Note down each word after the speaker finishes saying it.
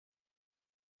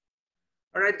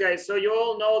All right, guys, so you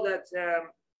all know that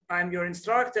I'm your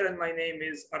instructor and my name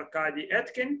is Arkady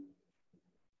Etkin.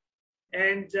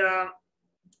 And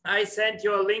I sent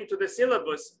you a link to the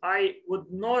syllabus. I would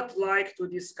not like to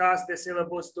discuss the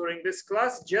syllabus during this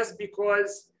class just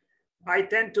because I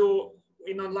tend to,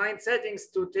 in online settings,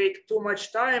 to take too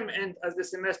much time. And as the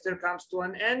semester comes to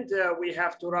an end, we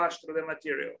have to rush through the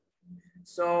material.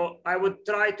 So I would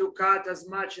try to cut as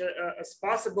much as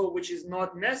possible, which is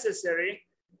not necessary,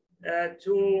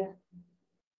 to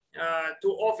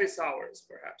office hours,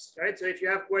 perhaps, right? So if you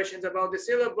have questions about the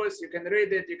syllabus, you can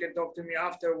read it, you can talk to me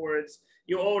afterwards.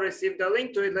 You all received the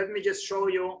link to it. Let me just show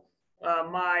you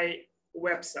my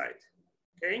website,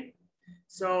 okay?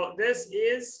 So this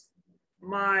is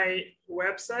my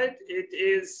website. It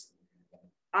is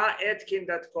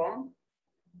etkin.com.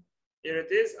 Here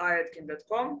it is,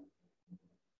 etkin.com.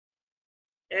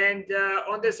 And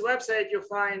on this website, you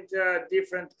find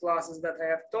different classes that I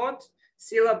have taught.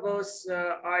 Syllabus,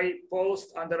 I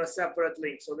post under a separate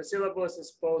link. So the syllabus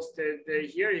is posted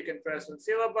here. You can press on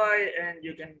syllabi and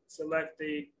you can select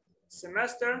the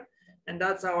semester. And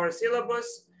that's our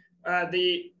syllabus.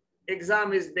 The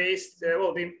exam is based,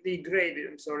 well, the grade,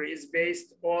 I'm sorry, is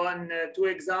based on 2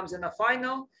 exams and a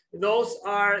final. Those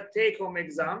are take-home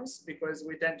exams because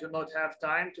we tend to not have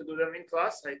time to do them in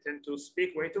class. I tend to speak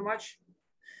way too much.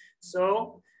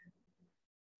 So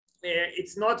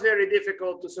it's not very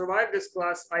difficult to survive this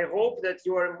class. I hope that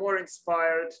you are more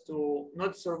inspired to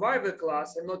not survive the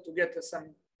class and not to get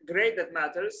some grade that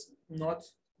matters,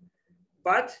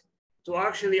 but to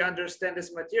actually understand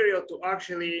this material, to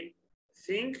actually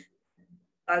think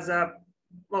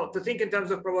to think in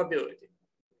terms of probability.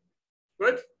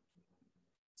 Good?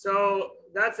 So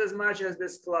that's as much as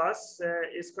this class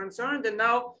is concerned. And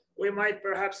now we might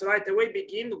perhaps right away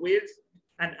begin with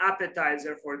an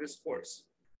appetizer for this course.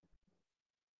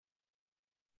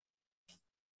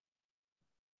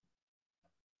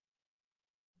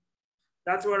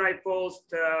 That's where I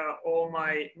post all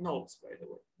my notes, by the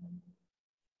way.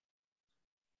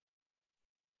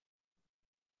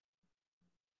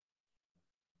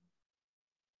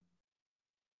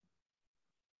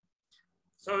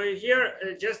 So here,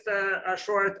 just a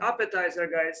short appetizer,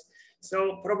 guys.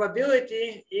 So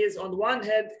probability is on one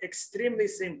hand extremely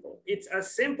simple. It's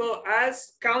as simple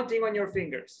as counting on your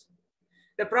fingers.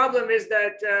 The problem is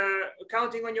that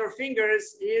counting on your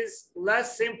fingers is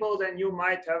less simple than you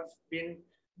might have been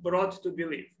brought to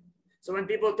believe. So when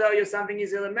people tell you something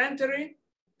is elementary,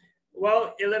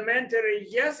 well, elementary,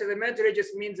 yes, elementary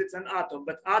just means it's an atom,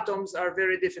 but atoms are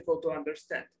very difficult to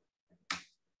understand.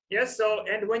 Yes, so,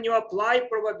 and when you apply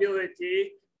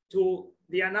probability to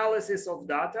the analysis of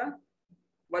data,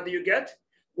 what do you get?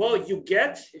 Well, you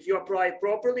get, if you apply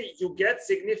properly, you get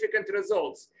significant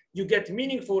results. You get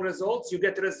meaningful results. You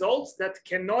get results that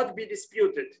cannot be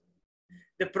disputed.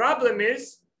 The problem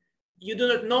is you do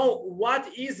not know what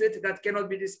is it that cannot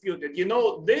be disputed. You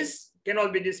know this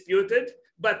cannot be disputed,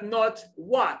 but not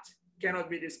what cannot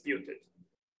be disputed.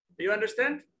 Do you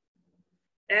understand?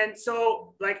 And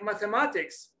so, like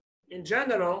mathematics in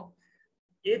general,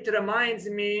 it reminds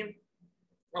me,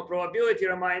 or probability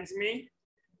reminds me,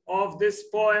 of this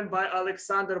poem by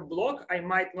Alexander Blok. I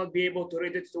might not be able to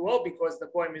read it too well because the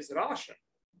poem is Russian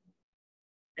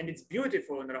and it's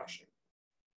beautiful in Russian.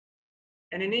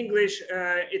 And in English,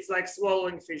 it's like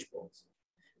swallowing fish bones.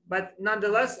 But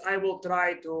nonetheless, I will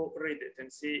try to read it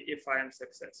and see if I am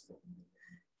successful.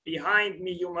 Behind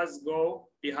me you must go,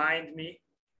 behind me,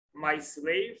 my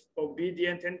slave,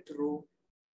 obedient and true.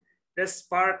 The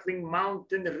sparkling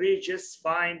mountain ridges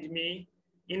find me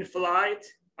in flight,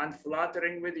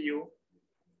 unfluttering with you.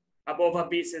 Above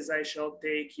abysses I shall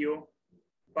take you,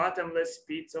 bottomless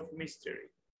pits of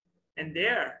mystery. And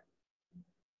there,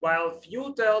 while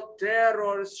futile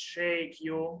terrors shake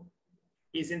you,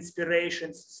 is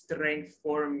inspiration's strength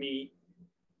for me.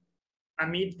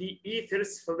 Amid the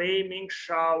ether's flaming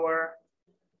shower,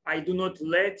 I do not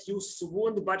let you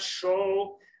swoon, but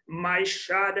show my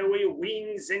shadowy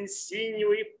wings and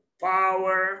sinewy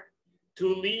power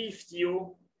to lift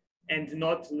you and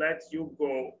not let you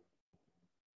go.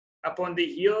 Upon the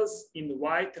hills in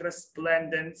white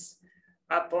resplendence,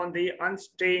 upon the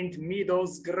unstained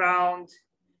meadow's ground,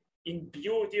 in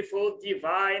beautiful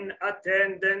divine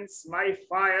attendance, my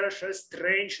fire shall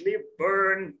strangely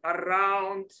burn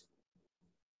around.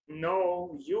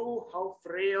 Know you how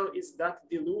frail is that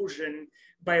delusion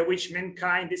by which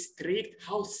mankind is tricked,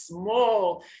 how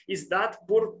small is that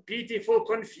poor pitiful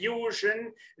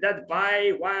confusion that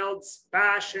by wild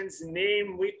passion's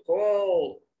name we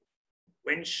call.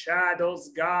 When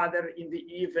shadows gather in the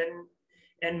even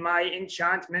and my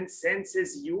enchantment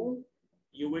senses you,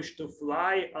 You wish to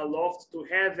fly aloft to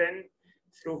heaven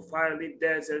through fiery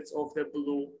deserts of the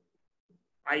blue.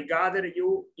 I gather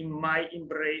you in my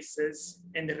embraces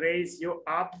and raise you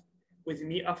up with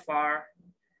me afar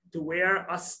to where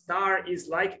a star is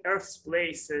like Earth's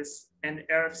places and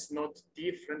Earth's not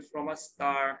different from a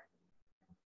star.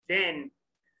 Then,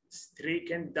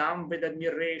 stricken dumb with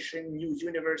admiration, new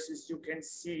universes you can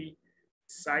see,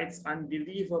 sights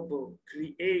unbelievable,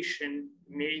 creation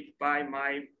made by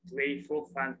my playful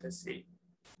fantasy.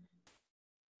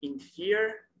 In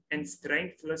fear and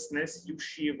strengthlessness you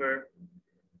shiver.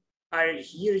 I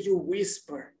hear you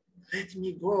whisper, let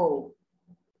me go.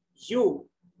 You,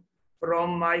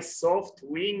 from my soft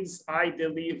wings I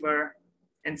deliver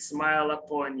and smile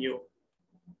upon you.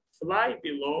 Fly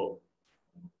below.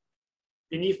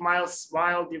 Beneath my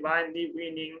smile divinely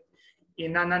winning,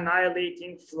 in an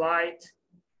annihilating flight,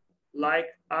 like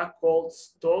a cold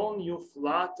stone you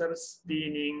flutter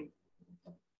spinning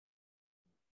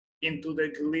into the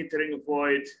glittering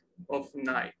void of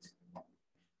night.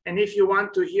 And if you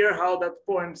want to hear how that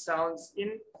poem sounds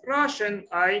in Russian,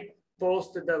 I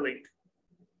posted the link.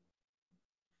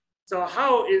 So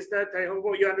how is that? I hope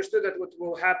you understood that what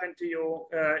will happen to you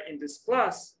in this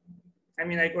class. I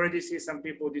mean, I already see some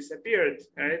people disappeared,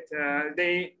 right?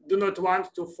 They do not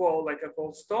want to fall like a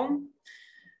cold stone,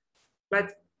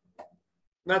 but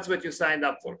that's what you signed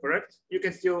up for, correct? You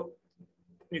can still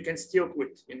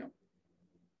quit, you know.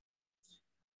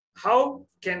 How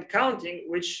can counting,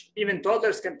 which even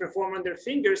toddlers can perform on their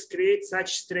fingers, create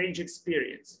such strange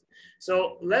experience?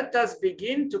 So let us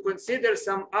begin to consider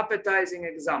some appetizing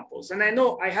examples. And I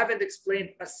know I haven't explained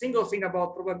a single thing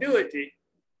about probability,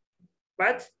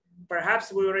 but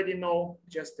perhaps we already know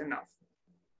just enough.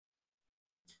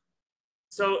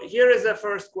 So here is the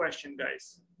first question,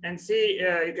 guys. And see,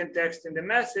 you can text in the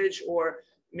message or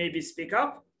maybe speak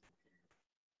up.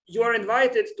 You are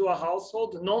invited to a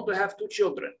household known to have 2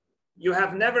 children. You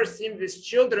have never seen these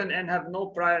children and have no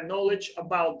prior knowledge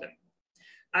about them.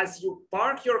 As you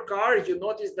park your car, you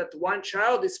notice that one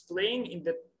child is playing in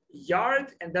the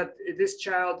yard and that this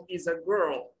child is a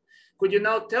girl. Could you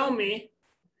now tell me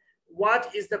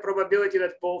what is the probability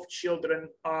that both children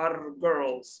are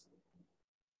girls?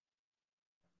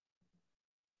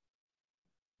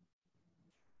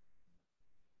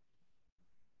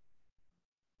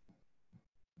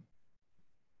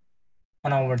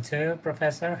 One over 2,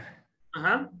 Professor.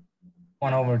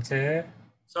 1/2.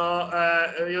 So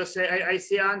you say, I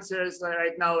see answers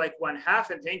right now like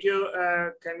 1/2, and thank you,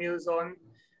 Camille Zon.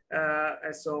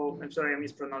 So I'm sorry, I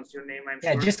mispronounced your name.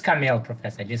 Yeah, sure. Just Camille,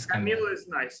 Professor, just Camille. Camille is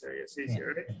nicer, it's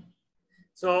easier, right?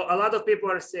 So a lot of people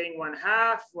are saying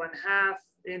 1/2.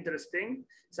 Interesting.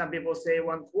 Some people say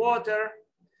 1/4.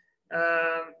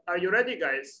 Are you ready,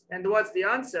 guys? And what's the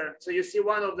answer? So you see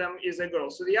one of them is a girl.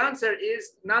 So the answer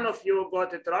is, none of you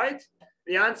got it right.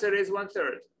 The answer is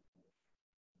 1/3.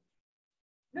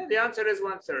 Yeah, the answer is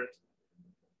 1/3.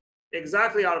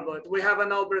 Exactly, Albert. We have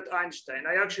an Albert Einstein.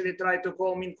 I actually tried to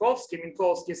call Minkowski.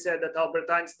 Minkowski said that Albert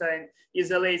Einstein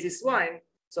is a lazy swine.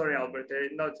 Sorry, Albert,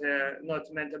 not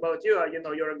meant about you. You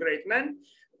know, you're a great man.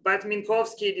 But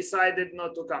Minkowski decided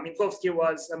not to come. Minkowski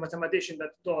was a mathematician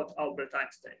that taught Albert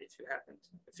Einstein, if you haven't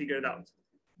figured out.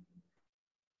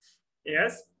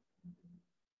 Yes?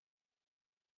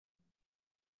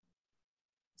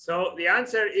 So the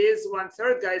answer is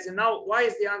 1/3, guys. And now, why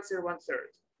is the answer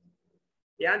 1/3?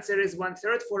 The answer is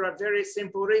 1/3 for a very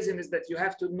simple reason, is that you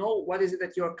have to know what is it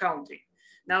that you're counting.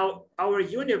 Now, our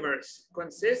universe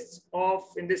consists of,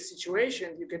 in this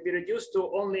situation, you can be reduced to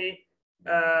only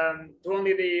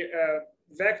the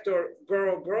vector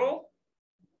girl,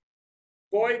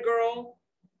 boy, girl,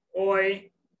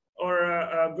 oi, or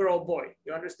girl, boy.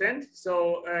 You understand? So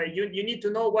you need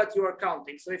to know what you are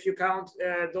counting. So if you count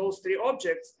those 3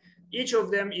 objects, each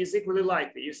of them is equally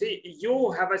likely. You see, you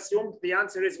have assumed the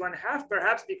answer is 1/2,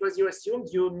 perhaps because you assumed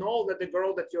you know that the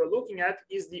girl that you're looking at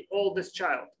is the oldest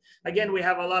child. Again, we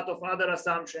have a lot of other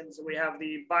assumptions. We have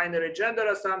the binary gender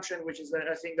assumption, which is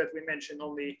a thing that we mentioned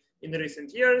only in recent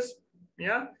years.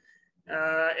 Yeah.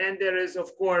 And there is, of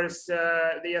course,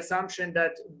 the assumption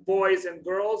that boys and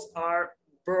girls are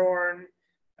born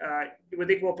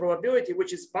with equal probability,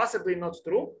 which is possibly not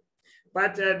true.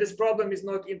 But this problem is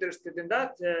not interested in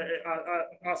that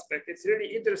aspect. It's really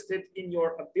interested in your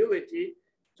ability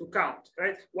to count,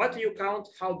 right? What do you count?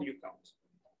 How do you count?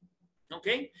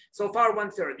 Okay, so far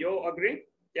 1/3. You all agree?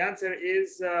 The answer is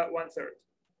 1/3.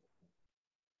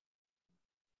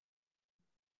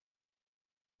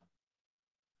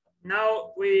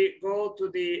 Now we go to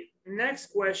the next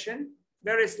question.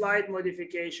 Very slight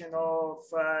modification of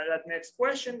that next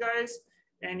question, guys.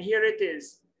 And here it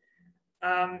is.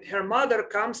 her mother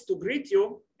comes to greet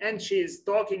you and she's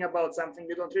talking about something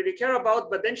you don't really care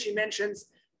about, but then she mentions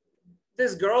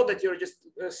this girl that you just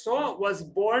saw was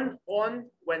born on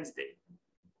Wednesday.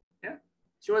 Yeah,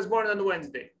 she was born on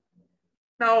Wednesday.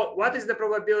 Now, what is the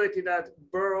probability that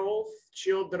both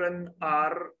children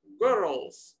are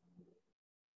girls?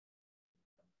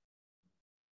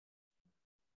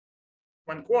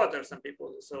 1/4, some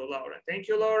people. So Lauren, thank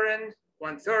you, Lauren.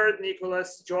 1/3,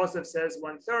 Nicholas. Joseph says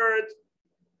 1/3.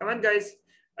 Come on, guys.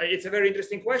 It's a very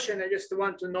interesting question. I just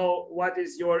want to know what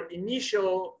is your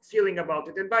initial feeling about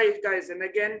it. And by guys, and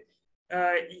again,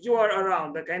 you are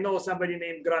around. Like I know somebody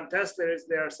named Grant Tesler is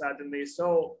there suddenly.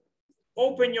 So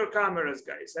open your cameras,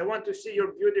 guys. I want to see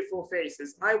your beautiful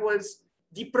faces. I was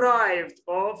deprived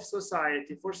of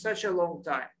society for such a long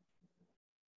time.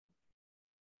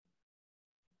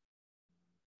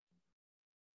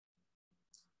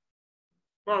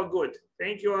 Oh, good.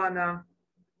 Thank you, Anna.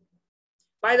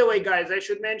 By the way, guys, I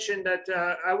should mention that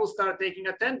I will start taking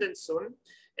attendance soon.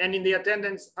 And in the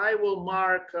attendance, I will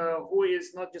mark who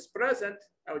is not just present.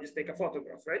 I will just take a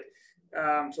photograph, right?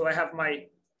 So I have my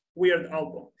weird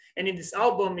album. And in this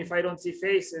album, if I don't see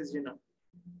faces, you know,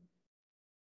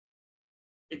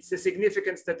 it's a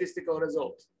significant statistical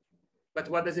result. But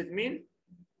what does it mean?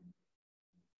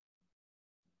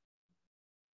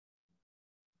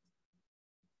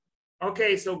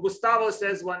 Okay, so Gustavo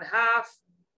says 1/2.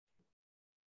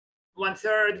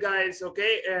 1/3, guys,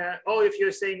 okay? Oh, if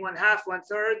you're saying 1/2,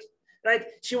 1/3, right?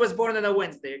 She was born on a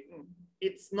Wednesday.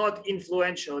 It's not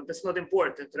influential, that's not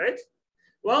important, right?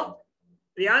 Well,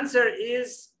 the answer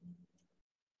is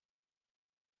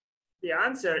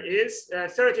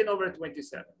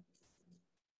 13/27.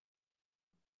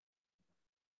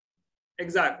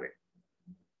 Exactly.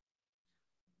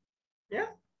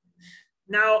 Yeah.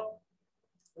 Now,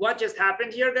 what just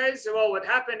happened here, guys? Well, what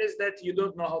happened is that you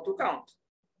don't know how to count.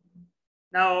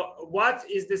 Now, what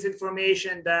is this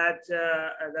information that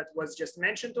that was just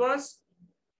mentioned to us?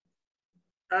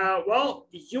 Well,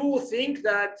 you think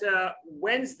that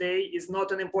Wednesday is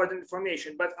not an important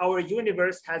information, but our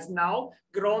universe has now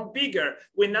grown bigger.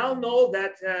 We now know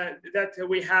that that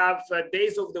we have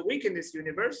days of the week in this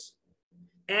universe,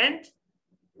 and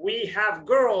we have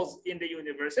girls in the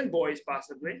universe and boys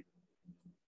possibly.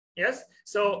 Yes.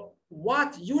 So,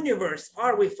 what universe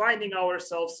are we finding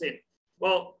ourselves in?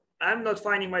 Well, I'm not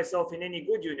finding myself in any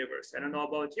good universe. I don't know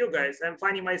about you guys. I'm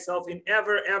finding myself in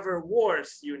ever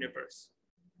worse universe.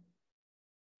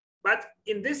 But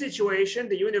in this situation,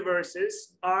 the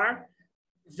universes are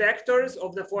vectors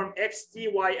of the form x, t,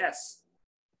 y, s.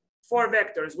 4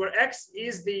 vectors, where x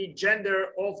is the gender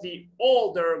of the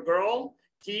older girl,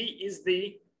 t is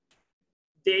the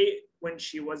day when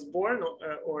she was born,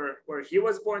 or he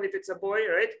was born if it's a boy,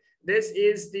 right? This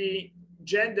is the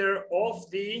gender of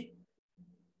the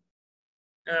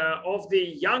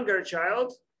younger child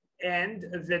and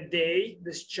the day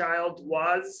this child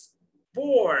was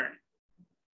born.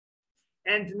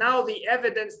 And now the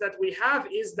evidence that we have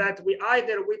is that we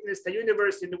either witnessed a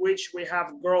universe in which we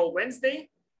have girl Wednesday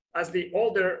as the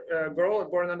older girl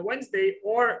born on Wednesday,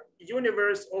 or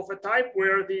universe of a type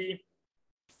where the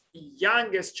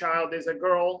youngest child is a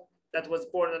girl that was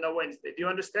born on a Wednesday. Do you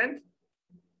understand?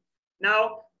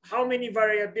 Now, how many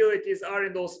variabilities are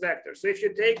in those vectors? So if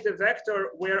you take the vector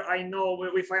where I know,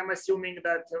 if I'm assuming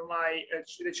that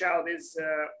the child is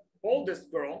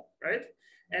oldest girl, right?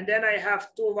 And then I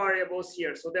have 2 variables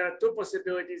here. So there are 2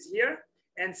 possibilities here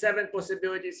and 7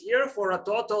 possibilities here for a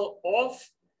total of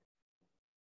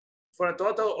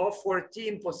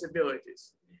 14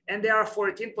 possibilities. And there are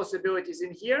 14 possibilities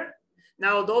in here.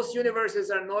 Now those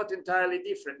universes are not entirely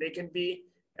different. They can be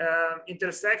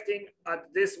intersecting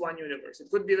at this one universe. It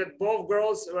could be that both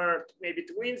girls were maybe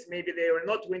twins, maybe they were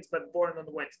not twins, but born on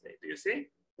Wednesday. Do you see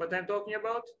what I'm talking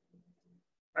about?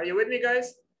 Are you with me,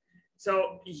 guys?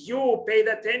 So you paid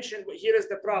attention. Here is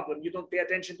the problem. You don't pay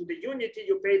attention to the unity.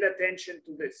 You paid attention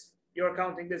to this. You're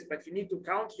counting this, but you need to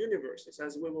count universes,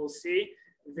 as we will see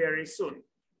very soon.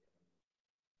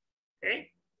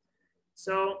 Okay.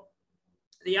 So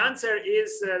the answer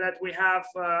is that we have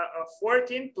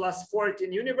 14 plus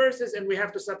 14 universes, and we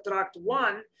have to subtract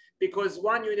 1 because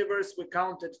 1 universe we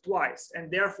counted twice, and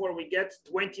therefore we get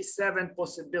 27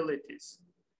 possibilities.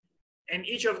 And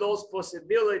each of those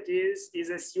possibilities is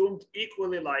assumed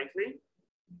equally likely,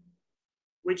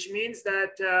 which means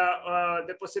that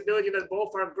the possibility that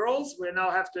both are girls, we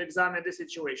now have to examine the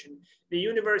situation. The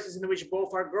universes in which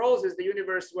both are girls is the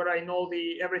universe where I know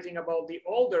everything about the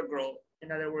older girl.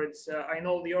 In other words, I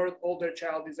know the older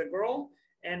child is a girl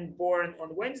and born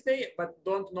on Wednesday, but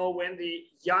don't know when the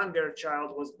younger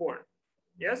child was born.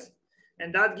 Yes?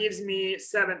 And that gives me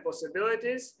 7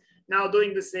 possibilities. Now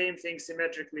doing the same thing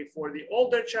symmetrically for the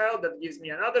older child, that gives me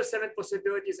another 7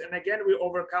 possibilities. And again, we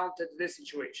overcounted this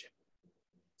situation.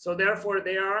 So therefore,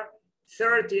 there are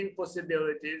 13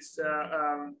 possibilities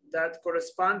that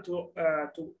correspond to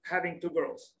having 2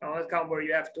 girls. Now let's count where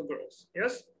you have 2 girls.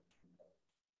 Yes?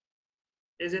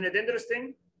 Isn't it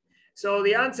interesting? So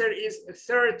the answer is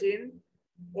 13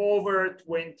 over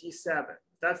 27.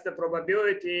 That's the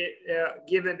probability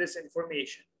given this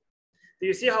information. Do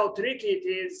you see how tricky it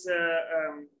is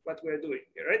what we're doing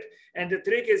here, right? And the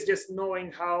trick is just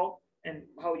knowing how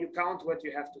you count what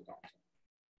you have to count.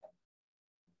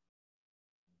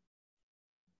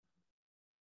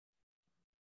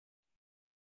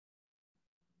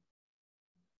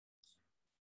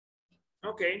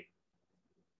 Okay.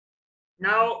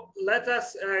 Now let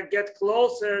us get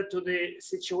closer to the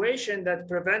situation that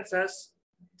prevents us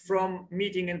from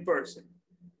meeting in person.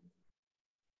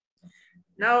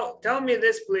 Now tell me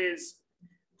this, please.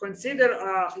 Consider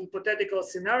a hypothetical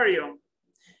scenario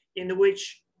in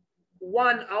which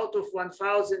 1 out of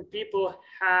 1,000 people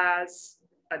has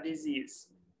a disease,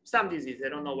 some disease, I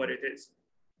don't know what it is.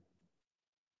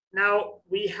 Now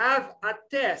we have a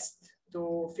test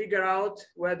to figure out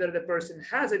whether the person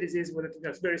has a disease, whether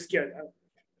they're very scared.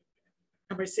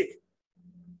 Am I sick?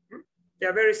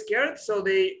 They're very scared, so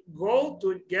they go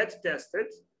to get tested.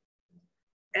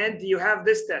 And you have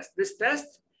this test. This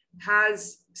test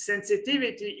has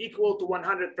sensitivity equal to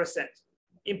 100%.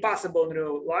 Impossible in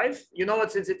real life. You know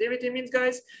what sensitivity means,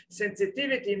 guys?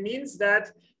 Sensitivity means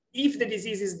that if the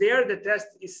disease is there, the test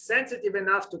is sensitive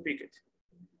enough to pick it.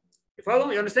 You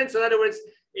follow? You understand? So in other words,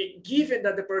 given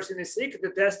that the person is sick,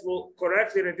 the test will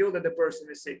correctly reveal that the person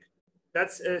is sick.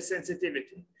 That's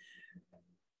sensitivity,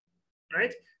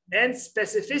 right? And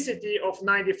specificity of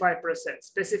 95%.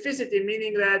 Specificity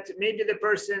meaning that maybe the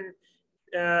person,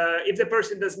 if the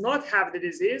person does not have the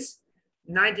disease,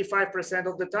 95%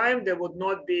 of the time, there would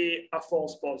not be a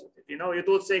false positive. You know, you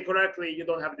would say correctly, you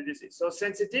don't have the disease. So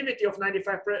sensitivity of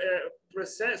 95%,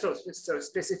 so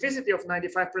specificity of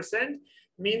 95%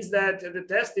 means that the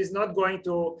test is not going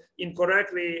to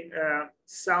incorrectly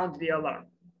sound the alarm.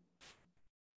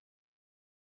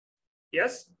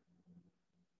 Yes?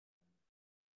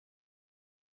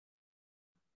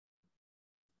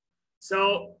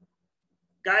 So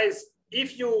guys,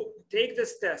 if you take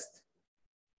this test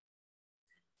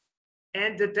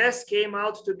and the test came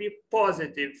out to be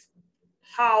positive,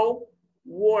 how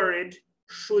worried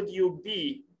should you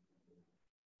be?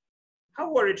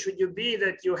 How worried should you be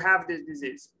that you have this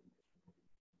disease?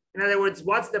 In other words,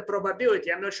 what's the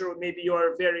probability? I'm not sure, maybe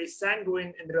you're a very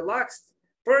sanguine and relaxed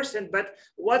person, but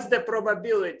what's the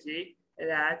probability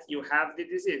that you have the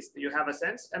disease? Do you have a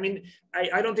sense? I mean,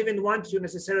 I don't even want you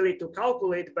necessarily to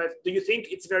calculate, but do you think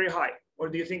it's very high? Or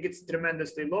do you think it's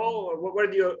tremendously low? Or where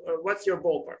do you, what's your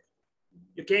ballpark?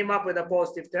 You came up with a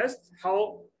positive test.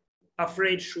 How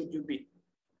afraid should you be?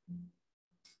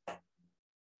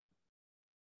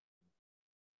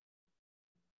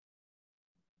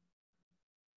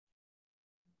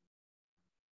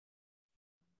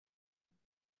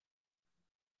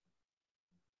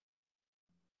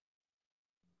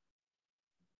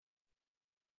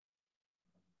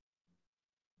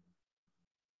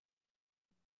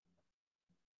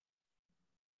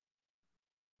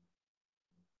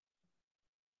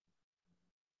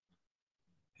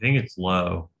 I think it's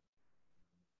low.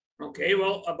 Okay,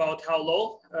 well, about how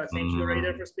low? Thank you,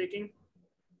 Raider, for speaking.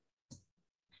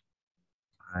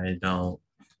 I don't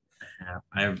have,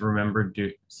 I remember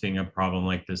seeing a problem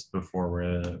like this before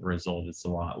where the result is a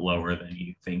lot lower than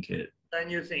you think it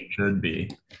should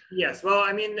be. Yes, well,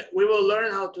 I mean, we will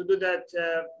learn how to do that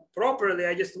properly.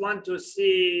 I just want to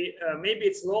see, maybe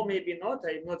it's low, maybe not.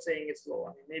 I'm not saying it's low. I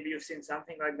mean, maybe you've seen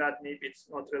something like that. Maybe it's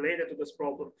not related to this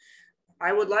problem.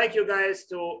 I would like you guys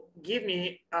to give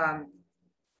me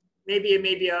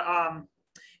maybe a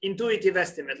intuitive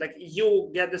estimate. Like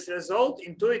you get this result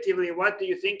intuitively. What do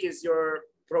you think is your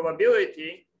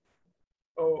probability,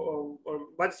 or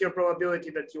what's your probability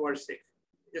that you are sick?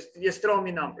 Just throw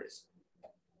me numbers.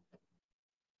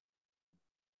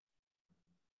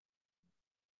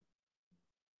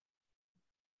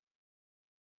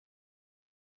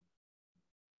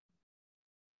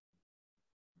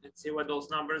 Let's see what those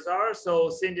numbers are. So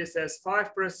Cindy says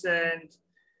 5%.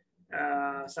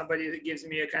 Somebody gives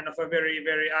me a kind of a very,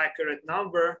 very accurate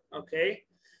number. Okay.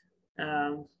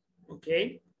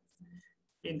 Okay.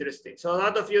 Interesting. So a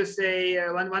lot of you say,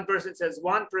 one person says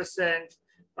 1%.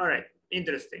 All right.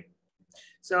 Interesting.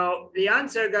 So the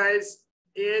answer, guys,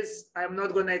 is I'm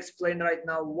not going to explain right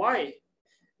now why,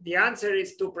 The answer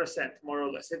is 2%, more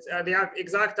or less. It's the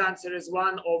exact answer is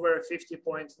 1 over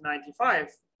 50.95.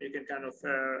 You can kind of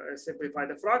simplify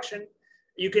the fraction.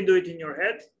 You can do it in your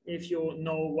head if you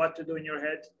know what to do in your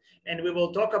head. And we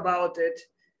will talk about it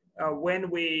when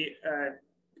we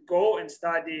go and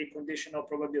study conditional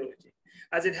probability.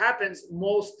 As it happens,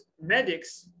 most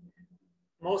medics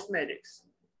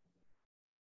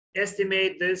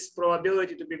estimate this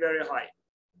probability to be very high.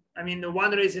 I mean, the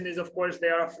one reason is, of course, they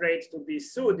are afraid to be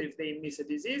sued if they miss a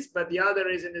disease, but the other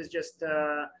reason is just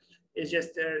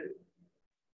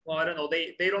well, I don't know,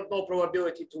 they don't know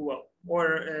probability too well,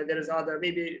 or there is other,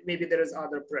 maybe there is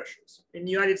other pressures. In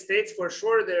the United States, for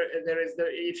sure, there is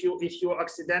if you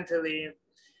accidentally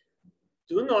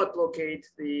do not locate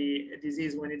the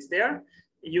disease when it's there,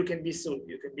 you can be sued.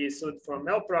 You can be sued for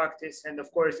malpractice, and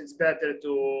of course, it's better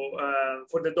to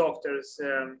for the doctor's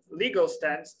legal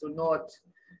stance to not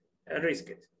risk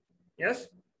it, yes,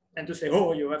 and to say,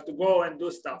 oh, you have to go and do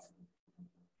stuff.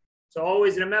 So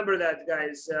always remember that,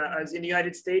 guys. As in the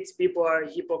United States, people are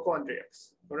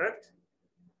hypochondriacs, correct?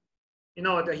 You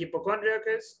know what a hypochondriac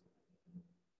is?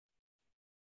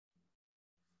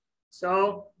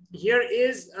 So here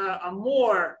is a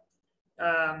more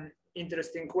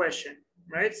interesting question,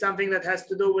 right? Something that has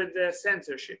to do with the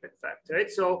censorship, in fact, right?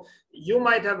 So you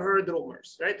might have heard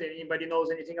rumors, right? Anybody knows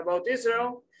anything about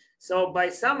Israel? So by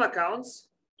some accounts,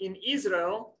 in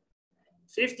Israel,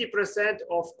 50%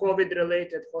 of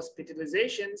COVID-related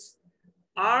hospitalizations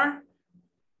are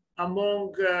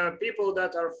among people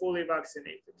that are fully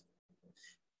vaccinated.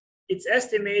 It's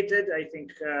estimated, I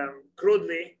think,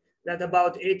 crudely, that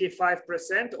about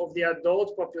 85% of the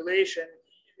adult population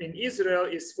in Israel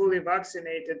is fully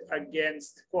vaccinated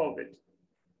against COVID.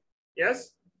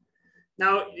 Yes?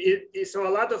 Now, so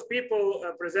a lot of people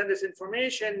present this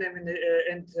information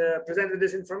and presented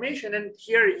this information, and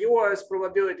here you as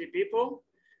probability people,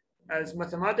 as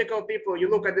mathematical people, you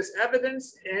look at this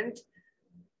evidence, and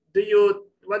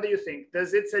what do you think?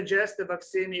 Does it suggest the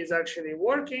vaccine is actually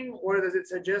working, or does it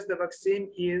suggest the vaccine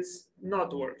is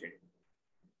not working?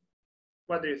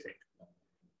 What do you think?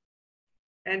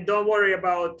 And don't worry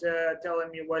about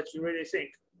telling me what you really think.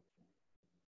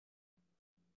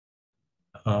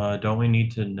 Don't we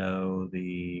need to know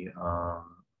the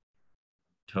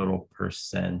total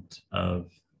percent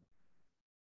of,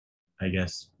 I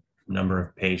guess, number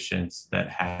of patients that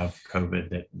have COVID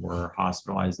that were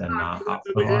hospitalized and not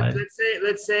hospitalized?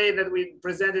 Let's say that we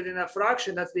presented in a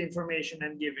fraction. That's the information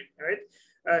I'm giving, right?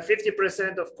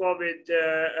 50% of COVID,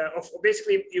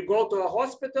 basically you go to a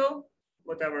hospital,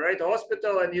 whatever, right? A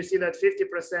hospital, and you see that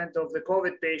 50% of the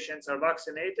COVID patients are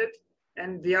vaccinated,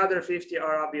 and the other 50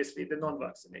 are obviously the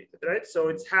non-vaccinated, right? So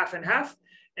it's half and half,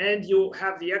 and you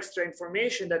have the extra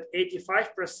information that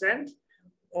 85%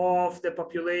 of the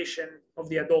population, of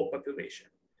the adult population,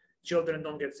 children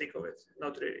don't get sick of it,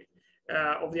 not really,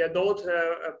 of the adult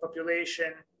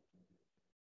population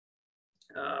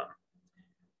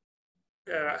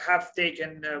have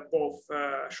taken both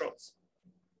shots.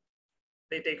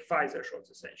 They take Pfizer shots,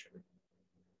 essentially.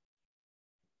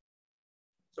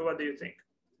 So what do you think?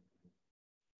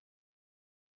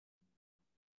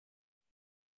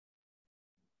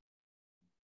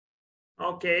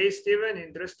 Okay, Stephen,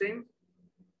 interesting.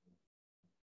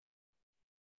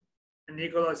 And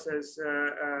Nicholas says,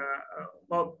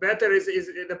 well, better is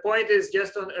the point is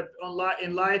just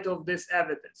in light of this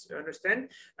evidence. You understand?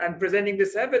 I'm presenting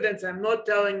this evidence. I'm not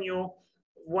telling you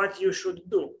what you should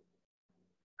do.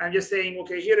 I'm just saying,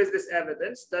 okay, here is this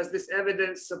evidence. Does this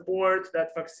evidence support that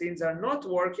vaccines are not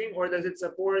working, or does it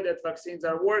support that vaccines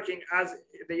are working as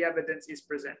the evidence is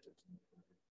presented?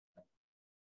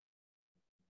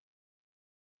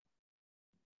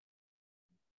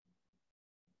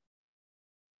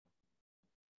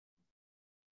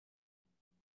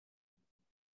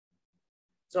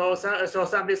 So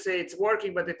some will say it's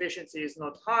working, but efficiency is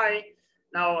not high.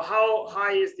 Now, how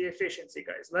high is the efficiency,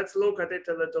 guys? Let's look at it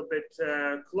a little bit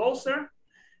closer.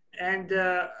 And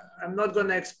I'm not going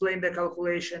to explain the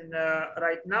calculation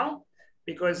right now,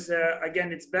 because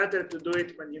again, it's better to do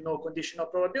it when you know conditional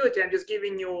probability. I'm just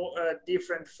giving you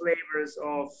different flavors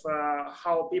of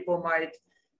how people might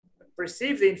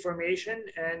perceive the information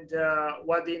and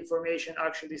what the information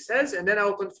actually says. And then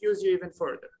I'll confuse you even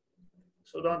further.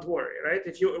 So don't worry, right?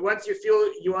 If you once you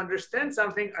feel you understand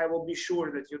something, I will be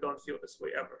sure that you don't feel this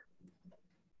way ever.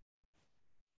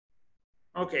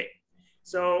 Okay,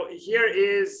 so here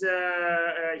is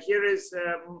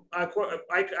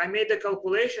I made the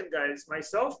calculation, guys,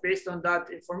 myself based on that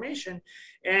information,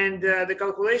 and the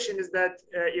calculation is that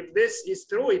if this is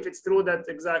true, if it's true that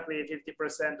exactly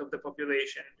 50% of the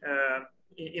population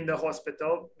in the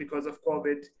hospital because of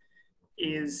COVID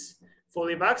is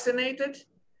fully vaccinated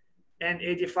and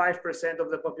 85% of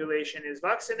the population is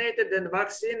vaccinated, then the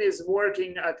vaccine is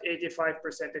working at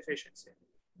 85% efficiency.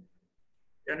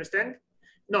 You understand?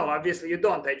 No, obviously you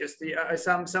don't. I just,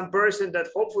 some person that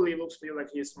hopefully looks to you like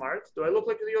he's smart. Do I look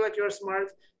like you like you're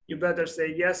smart? You better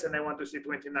say yes, and I want to see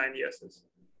 29 yeses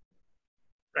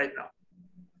right now.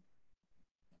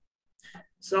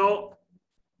 So,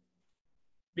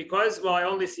 because, well, I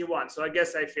only see one, so I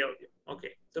guess I failed you.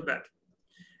 Okay, too bad.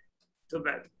 Too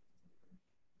bad.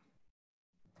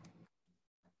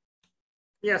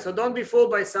 Yeah, so don't be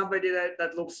fooled by somebody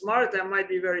that looks smart. I might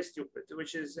be very stupid,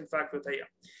 which is in fact what I am.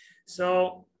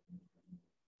 So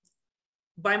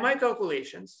by my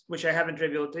calculations, which I haven't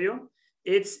revealed to you,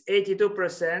 it's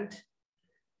 82%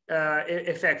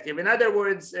 effective. In other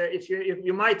words, if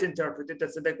you might interpret it,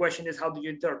 that's the question is, how do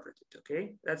you interpret it?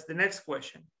 Okay, that's the next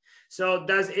question. So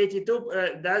does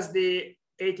the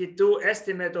 82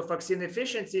 estimate of vaccine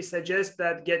efficiency suggest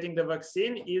that getting the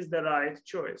vaccine is the right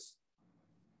choice?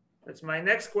 That's my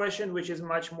next question, which is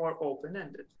much more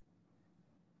open-ended.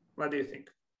 What do you think?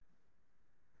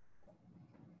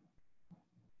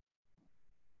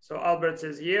 So Albert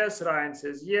says yes, Ryan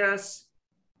says yes.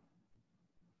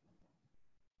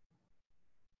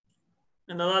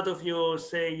 And a lot of you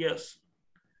say yes,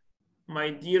 my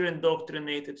dear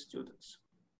indoctrinated students.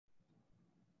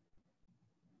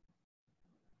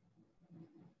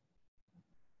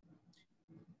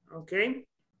 Okay,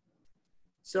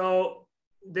 so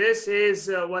this is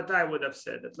what I would have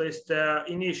said, at least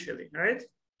initially, right?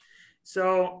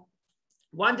 So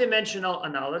one-dimensional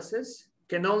analysis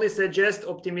can only suggest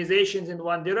optimizations in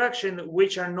one direction,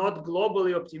 which are not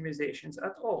globally optimizations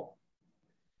at all.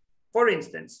 For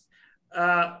instance,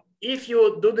 if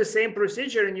you do the same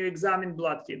procedure and you examine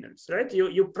blood thinners, right?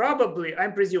 You probably,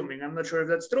 I'm presuming, I'm not sure if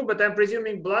that's true, but I'm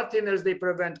presuming blood thinners, they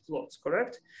prevent clots,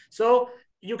 correct? So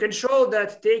you can show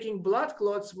that taking blood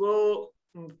clots will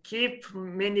keep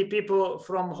many people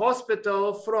from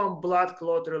hospital from blood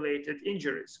clot related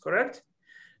injuries, correct?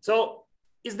 So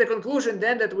is the conclusion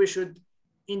then that we should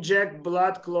inject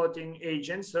blood clotting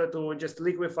agents to just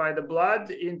liquefy the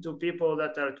blood into people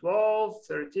that are 12,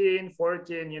 13,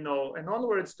 14, you know, and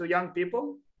onwards to young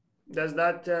people? Does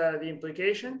that the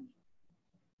implication?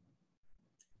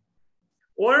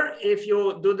 Or if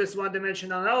you do this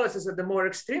one-dimensional analysis at the more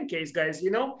extreme case, guys,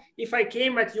 you know, if I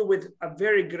came at you with a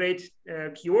very great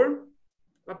cure,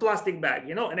 a plastic bag,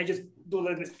 you know, and I just do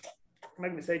like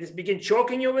this, I just begin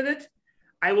choking you with it,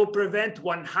 I will prevent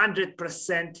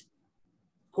 100%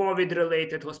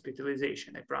 COVID-related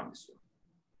hospitalization, I promise you.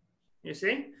 You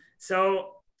see?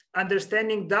 So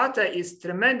understanding data is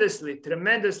tremendously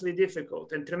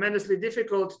difficult, and tremendously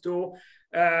difficult to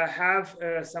have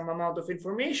some amount of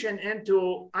information and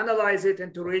to analyze it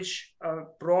and to reach a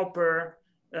proper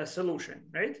solution,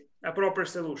 right? A proper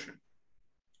solution.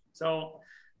 So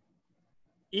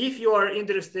if you are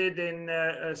interested in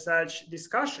such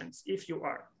discussions, if you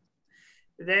are,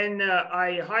 then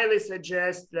I highly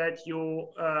suggest that you,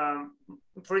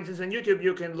 for instance, on YouTube,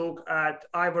 you can look at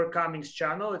Ivor Cummings'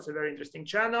 channel. It's a very interesting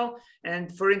channel.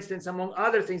 And for instance, among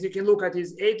other things, you can look at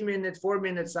his 8-minute,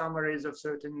 4-minute summaries of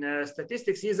certain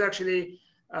statistics. He's actually,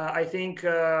 I think,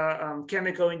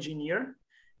 chemical engineer,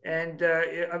 and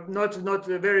not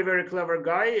a very clever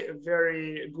guy,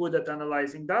 very good at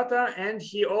analyzing data. And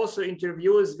he also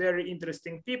interviews very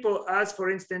interesting people, as for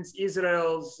instance,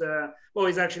 Israel's, well,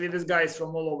 he's actually, this guy is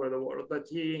from all over the world, but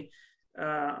he,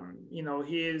 you know,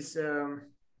 he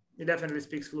definitely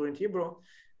speaks fluent Hebrew.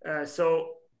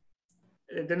 So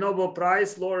the Nobel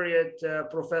Prize laureate,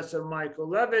 Professor Michael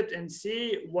Levitt, and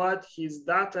see what his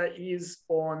data is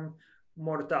on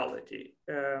mortality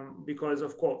because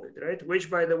of COVID, right? Which,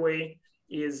 by the way,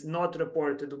 is not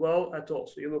reported well at all.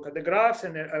 So you look at the graphs,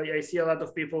 and I see a lot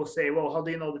of people say, well, how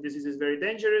do you know the disease is very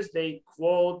dangerous? They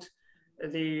quote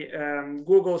the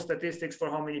Google statistics for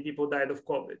how many people died of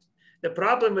COVID. The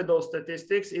problem with those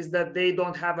statistics is that they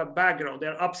don't have a background.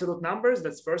 They're absolute numbers.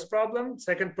 That's first problem.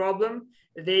 Second problem,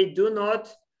 they do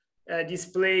not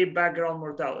display background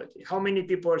mortality. How many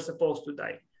people are supposed to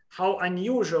die? How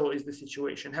unusual is the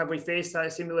situation? Have we faced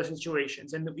similar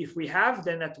situations? And if we have,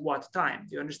 then at what time?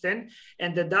 Do you understand?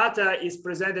 And the data is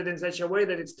presented in such a way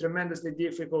that it's tremendously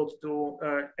difficult to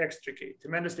extricate,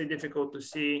 tremendously difficult to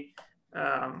see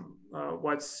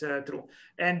what's true.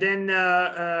 And then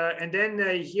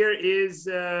here is,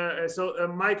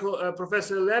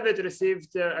 Professor Levitt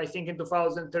received, I think in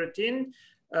 2013,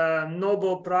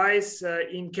 Nobel Prize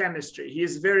in chemistry. He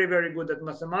is very, very good at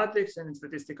mathematics and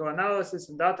statistical analysis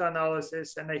and data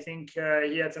analysis. And I think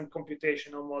he had some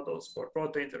computational models for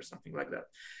proteins or something like that.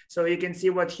 So you can see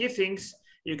what he thinks.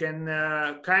 You can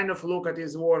kind of look at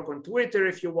his work on Twitter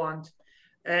if you want.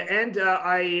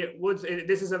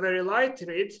 This is a very light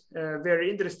read,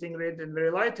 very interesting read, and very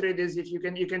light read is if you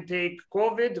can take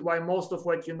COVID, Why Most of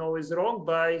What You Know Is Wrong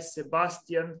by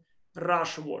Sebastian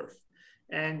Rushworth.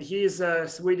 And he's a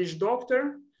Swedish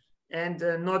doctor and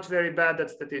not very bad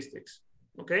at statistics.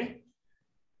 Okay,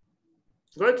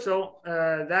 good. So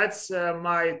that's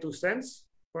my 2 cents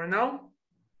for now.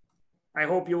 I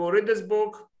hope you will read this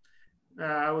book.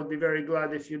 I would be very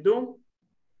glad if you do.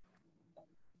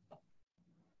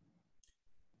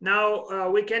 Now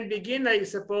we can begin, I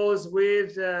suppose,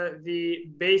 with the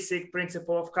basic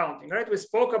principle of counting, right? We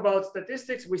spoke about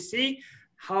statistics. We see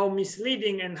how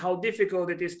misleading and how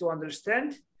difficult it is to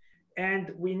understand.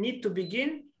 And we need to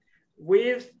begin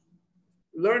with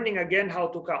learning again how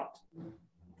to count.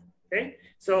 Okay,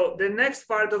 so the next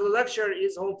part of the lecture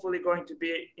is hopefully going to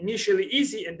be initially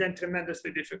easy and then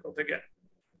tremendously difficult again.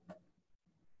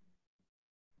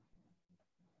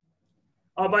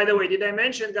 Oh, by the way, did I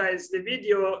mention, guys, the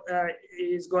video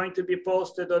is going to be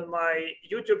posted on my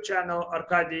YouTube channel,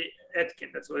 Arkady Etkin.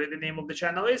 That's what the name of the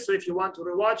channel is. So if you want to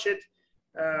rewatch it,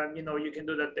 you can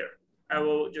do that there. I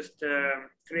will just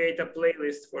create a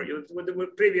playlist for you. The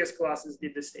previous classes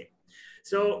did the same.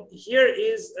 So here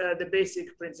is the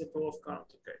basic principle of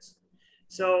counting, guys.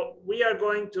 So we are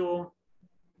going to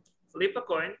flip a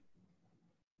coin.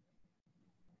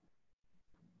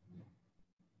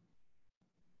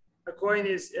 A coin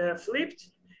is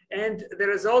flipped, and the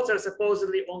results are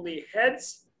supposedly only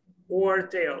heads or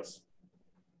tails.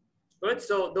 Good.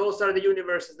 So those are the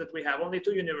universes that we have, only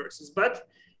 2 universes. But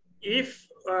if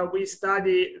we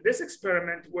study this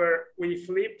experiment where we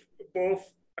flip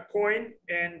both a coin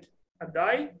and a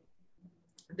die,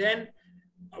 then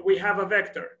we have a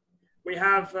vector. We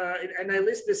have, and I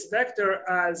list this vector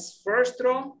as first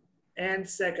row and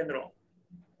second row.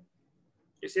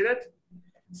 You see that?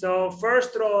 So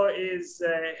first row is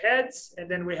heads,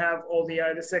 and then we have all the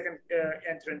second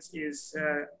entrance is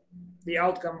the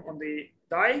outcome on the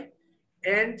die,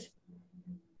 and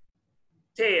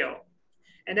tail.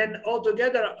 And then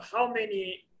altogether, how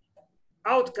many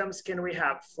outcomes can we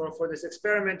have for this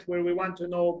experiment where we want to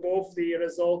know both the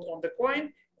result on the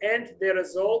coin and the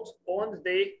result on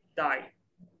the die?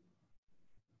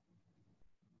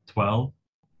 12.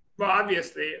 Well,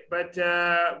 obviously, but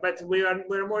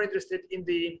we're more interested in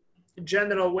the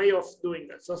general way of doing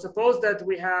that. So suppose that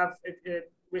we have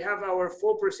our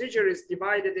full procedure is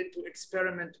divided into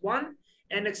experiment 1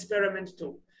 and experiment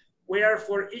 2, where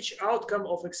for each outcome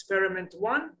of experiment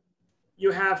 1, you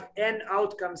have n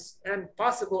outcomes and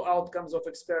possible outcomes of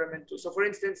experiment 2. So for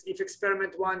instance, if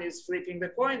experiment 1 is flipping the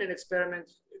coin and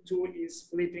experiment 2 is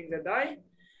flipping the die,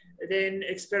 then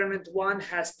experiment 1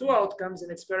 has 2 outcomes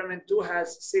and experiment 2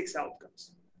 has 6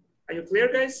 outcomes. Are you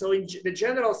clear, guys? So in the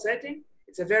general setting,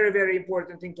 it's a very, very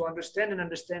important thing to understand and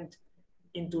understand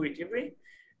intuitively.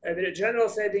 The general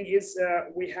setting is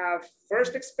we have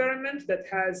first experiment that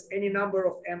has any number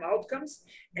of m outcomes.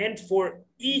 And for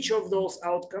each of those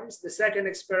outcomes, the second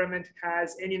experiment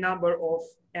has any number of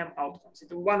m outcomes.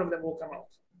 One of them will come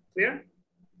out. Clear?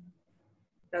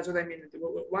 That's what I mean.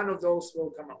 One of those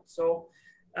will come out. So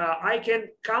I can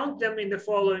count them in the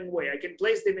following way. I can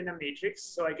place them in a matrix.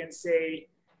 So I can say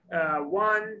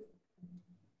 1,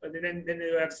 but then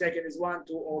you have second is 1,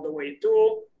 2, all the way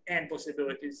to n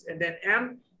possibilities. And then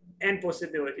n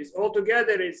possibilities.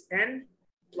 Altogether is n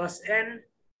plus n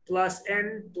plus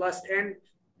n plus n,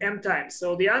 m times.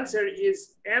 So the answer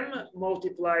is m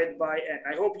multiplied by n.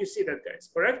 I hope you see that, guys,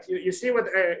 correct? You see what,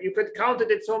 you could count it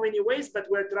in so many ways, but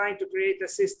we're trying to create a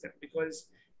system because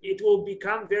it will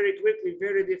become very quickly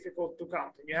very difficult to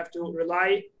count. And you have to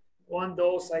rely on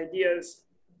those ideas.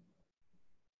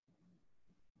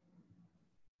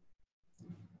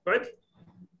 Good?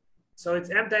 So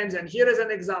it's m times n. Here is an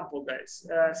example, guys.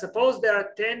 Suppose there are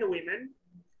 10 women.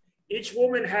 Each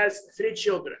woman has 3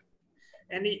 children.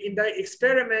 And in the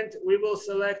experiment, we will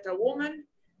select a woman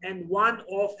and one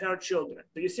of her children.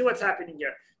 Do you see what's happening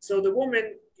here? So the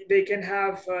woman, they can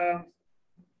have,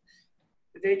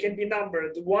 they can be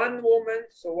numbered. One woman,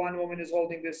 so one woman is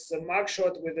holding this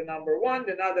mugshot with the number 1,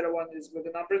 another one is with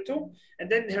the number 2,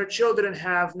 and then her children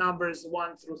have numbers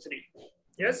 1 through 3.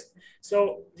 Yes.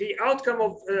 So the outcome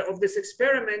of this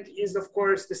experiment is, of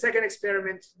course, the second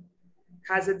experiment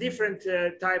has a different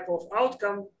type of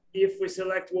outcome if we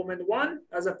select woman 1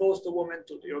 as opposed to woman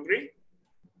 2. Do you agree?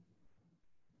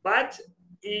 But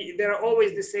there are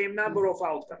always the same number of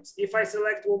outcomes. If I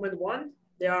select woman 1,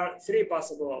 there are 3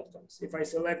 possible outcomes. If I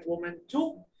select woman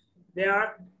 2, there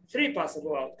are 3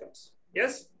 possible outcomes.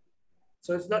 Yes?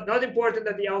 So it's not important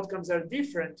that the outcomes are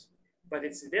different, but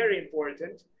it's very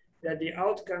important that the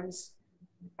outcomes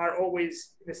are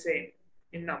always the same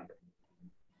in number.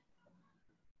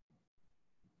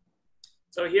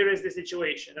 So here is the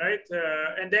situation, right?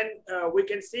 And then we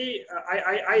can see,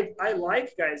 I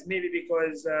like, guys, maybe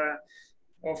because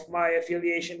of my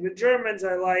affiliation with Germans,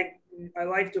 I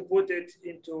like to put it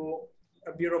into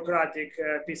a bureaucratic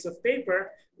piece of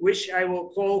paper, which I will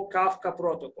call Kafka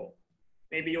protocol.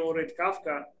 Maybe you will read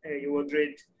Kafka, you will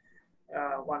read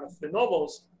one of the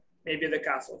novels, maybe The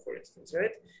Castle, for instance,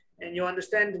 right? And you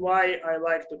understand why I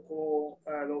like to call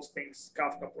those things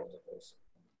Kafka protocols.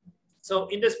 So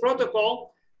in this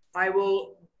protocol, I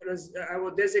will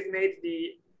designate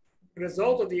the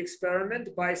result of the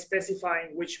experiment by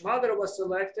specifying which mother was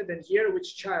selected and here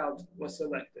which child was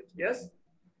selected. Yes?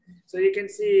 So you can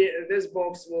see this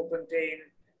box will contain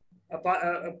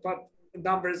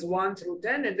numbers 1 through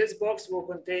 10, and this box will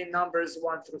contain numbers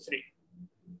 1 through 3.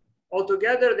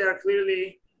 Altogether, there are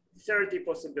clearly 30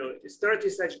 possibilities. 30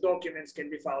 such documents can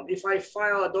be filed. If I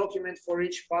file a document for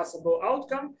each possible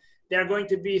outcome, there are going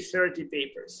to be 30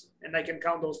 papers, and I can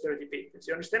count those 30 papers.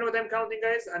 You understand what I'm counting,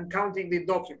 guys? I'm counting the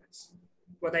documents,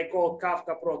 what I call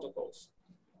Kafka protocols.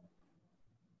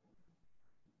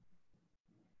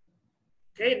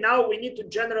 Okay, now we need to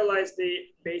generalize the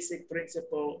basic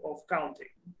principle of counting.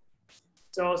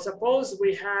 So suppose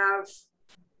we have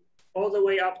all the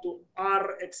way up to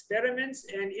R experiments,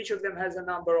 and each of them has a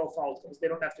number of outcomes. They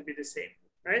don't have to be the same,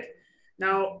 right?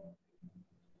 Now,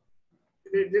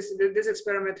 this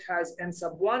experiment has n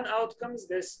sub 1 outcomes.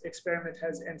 This experiment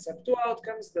has n sub 2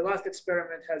 outcomes. The last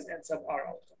experiment has n sub R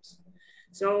outcomes.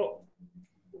 So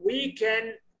we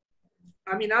can,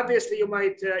 I mean, obviously you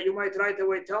might right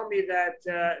away tell me that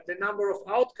the number of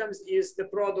outcomes is the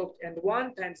product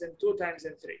n1 times n2 times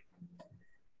n3.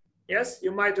 Yes,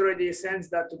 you might already sense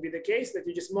that to be the case, that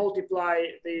you just multiply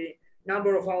the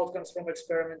number of outcomes from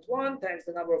experiment 1 times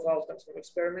the number of outcomes from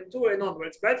experiment 2 and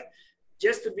onwards. But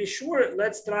just to be sure,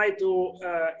 let's try to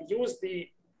use the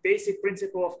basic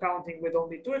principle of counting with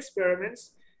only 2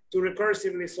 experiments to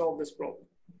recursively solve this problem.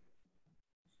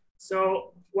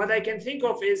 So what I can think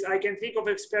of is I can think of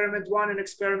experiment 1 and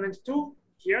experiment 2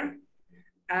 here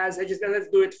as let's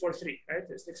do it for 3, right?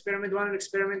 This experiment 1 and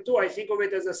experiment 2, I think of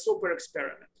it as a super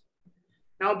experiment.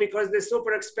 Now, because the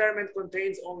super experiment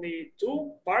contains only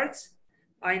 2 parts,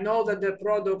 I know that the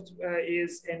product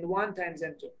is n1 times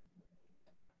n2.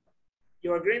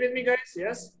 You agree with me, guys?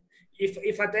 Yes?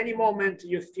 If at any moment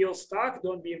you feel stuck,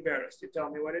 don't be embarrassed. You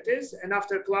tell me what it is. And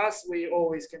after class, we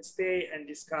always can stay and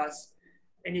discuss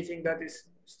anything that is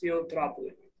still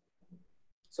troubling.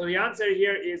 So the answer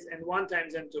here is n1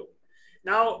 times n2.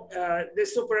 Now,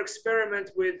 this super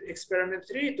experiment with experiment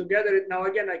 3, together, now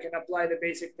again, I can apply the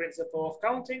basic principle of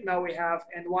counting. Now we have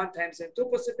n1 times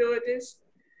n2 possibilities.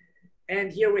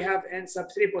 And here we have n sub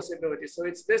 3 possibilities. So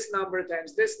it's this number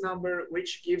times this number,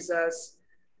 which gives us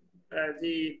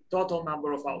the total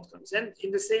number of outcomes. And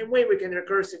in the same way, we can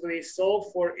recursively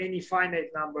solve for any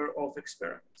finite number of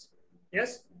experiments.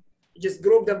 Yes? You just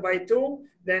group them by 2,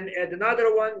 then add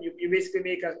another one. You basically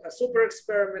make a super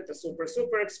experiment, a super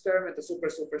experiment, a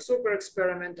super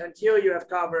experiment until you have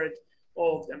covered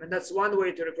all of them. And that's one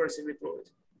way to recursively prove it.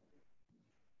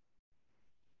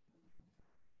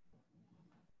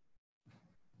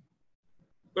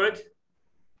 Good.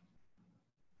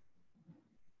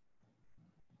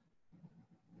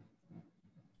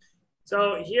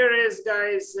 So here is,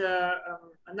 guys,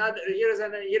 here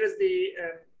is the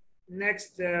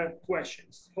next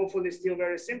questions. Hopefully still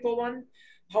very simple one.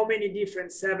 How many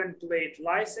different 7-plate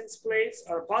license plates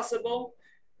are possible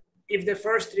if the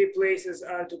first 3 places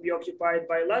are to be occupied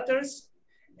by letters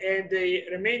and the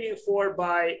remaining 4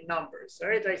 by numbers,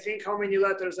 right? I think how many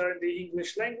letters are in the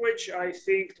English language? I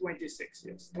think 26,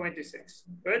 yes, 26,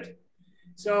 good.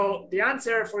 So the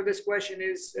answer for this question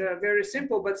is very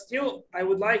simple, but still I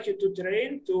would like you to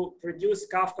train to produce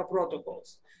Kafka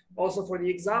protocols. Also for the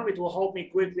exam, it will help me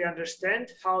quickly understand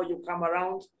how you come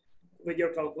around with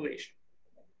your calculation.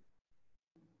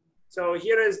 So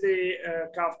here is the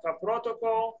Kafka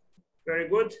protocol, very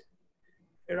good,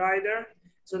 Ryder.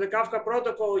 So the Kafka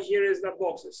protocol, here is the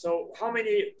boxes. So how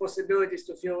many possibilities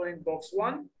to fill in box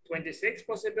 1? 26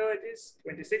 possibilities,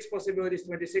 26 possibilities,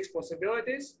 26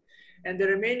 possibilities. And the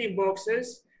remaining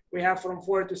boxes, we have from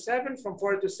 4 to 7. From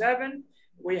 4 to 7,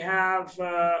 we have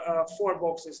 4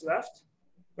 boxes left,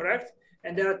 correct?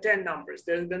 And there are 10 numbers.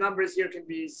 The numbers here can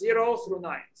be 0 through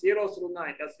 9. 0 through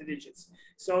 9, that's the digits.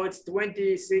 So it's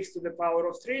 26 to the power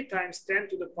of 3 times 10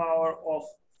 to the power of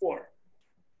 4.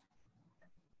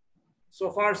 So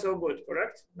far, so good,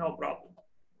 correct? No problem.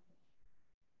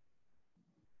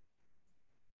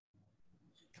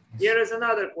 Here is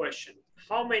another question.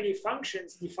 How many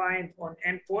functions defined on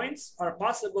endpoints are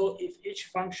possible if each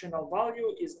functional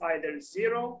value is either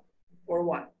 0 or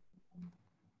 1?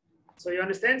 So you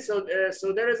understand? So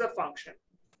there is a function.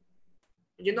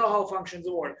 You know how functions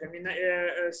work. I mean,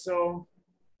 so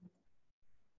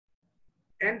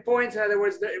endpoints, in other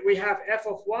words, we have f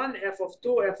of 1, f of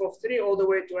 2, f of 3, all the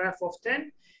way to f of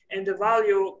 10. And the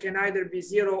value can either be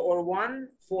 0 or 1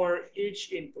 for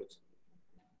each input.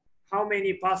 How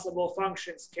many possible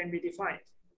functions can be defined?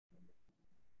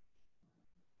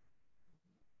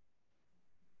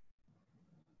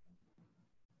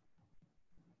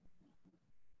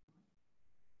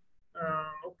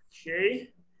 Okay,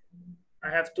 I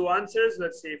have 2 answers.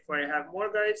 Let's see if I have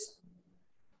more, guys.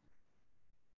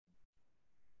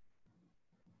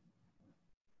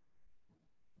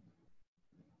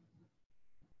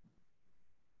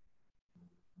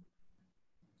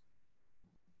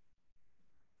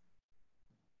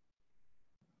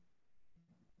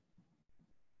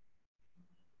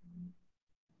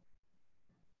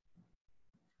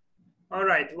 All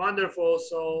right, wonderful.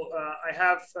 So I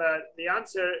have the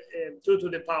answer 2 to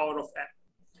the power of n.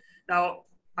 Now,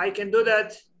 I can do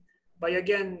that by,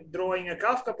 again, drawing a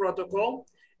Kafka protocol.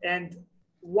 And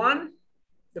 1,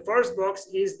 the first box,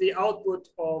 is the output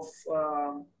of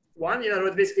 1. In other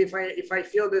words, basically, if I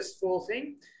fill this full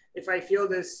thing, if I fill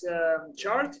this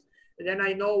chart, then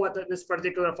I know what this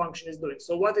particular function is doing.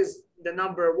 So what is the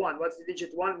number 1? What's the digit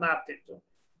 1 mapped into?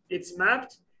 It's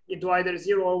mapped into either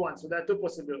 0 or 1. So there are 2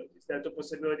 possibilities. There are 2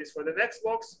 possibilities for the next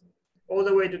box, all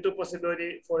the way to 2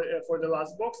 possibilities for the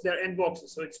last box. There are n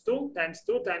boxes. So it's 2 times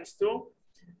 2 times 2.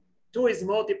 2 is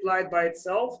multiplied by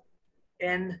itself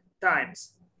n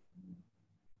times.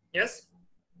 Yes?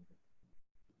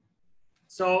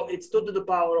 So it's 2 to the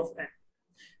power of n.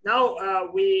 Now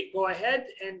we go ahead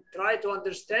and try to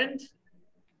understand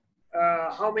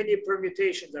how many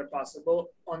permutations are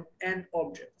possible on n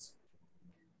objects.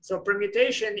 So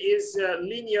permutation is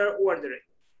linear ordering.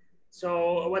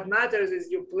 So what matters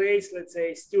is you place, let's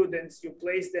say, students, you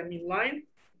place them in line,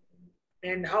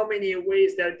 and how many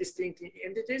ways they're distinct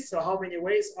entities. So how many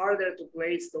ways are there to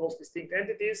place those distinct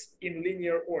entities in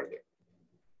linear order?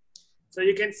 So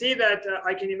you can see that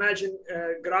I can imagine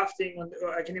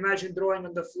I can imagine drawing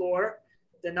on the floor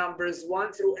the numbers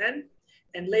 1 through n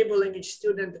and labeling each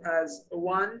student as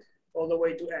 1 all the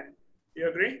way to n. Do you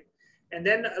agree? And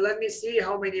then let me see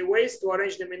how many ways to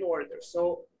arrange them in order.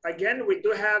 So again, we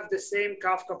do have the same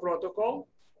Kafka protocol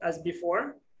as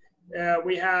before.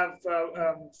 We have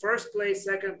first place,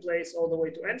 second place, all the way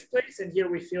to nth place. And here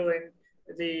we fill in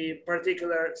the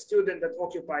particular student that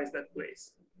occupies that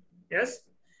place. Yes?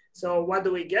 So what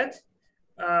do we get?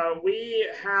 We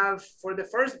have, for the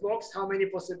first box, how many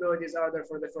possibilities are there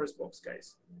for the first box,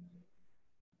 guys?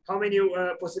 How many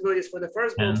possibilities for the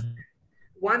first box?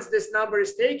 Once this number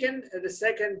is taken, the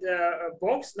second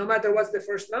box, no matter what's the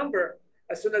first number,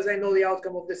 as soon as I know the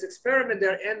outcome of this experiment,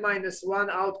 there are n-1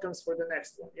 outcomes for the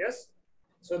next one, yes?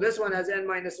 So this one has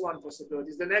n-1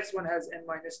 possibilities. The next one has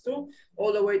n-2,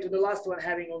 all the way to the last one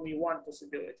having only 1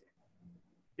 possibility.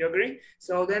 You agree?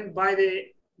 So then by the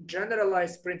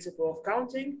generalized principle of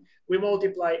counting, we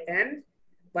multiply n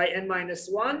by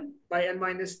n-1, by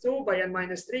n-2, by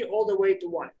n-3, all the way to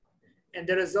 1. And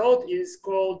the result is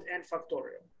called n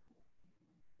factorial.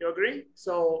 You agree?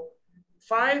 So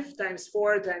 5 times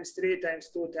 4 times 3 times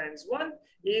 2 times 1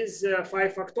 is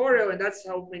 5 factorial, and that's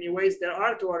how many ways there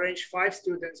are to arrange 5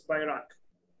 students by rank.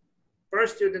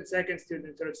 First student, second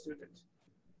student, third student.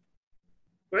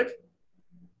 Good?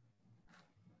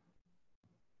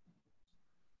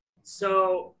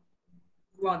 So,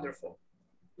 wonderful.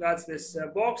 That's this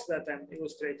box that I'm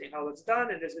illustrating how it's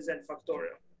done, and this is n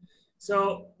factorial.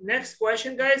 So next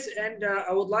question, guys, and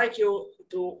I would like you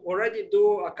to already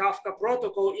do a Kafka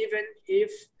protocol, even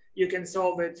if you can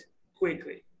solve it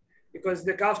quickly, because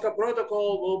the Kafka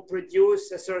protocol will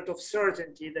produce a sort of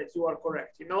certainty that you are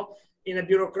correct. You know, in a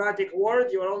bureaucratic world,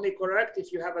 you are only correct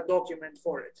if you have a document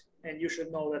for it, and you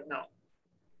should know that now.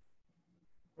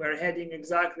 We're heading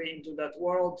exactly into that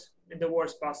world in the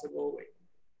worst possible way.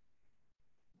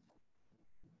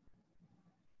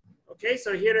 Okay,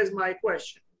 so here is my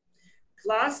question.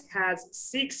 Class has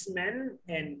 6 men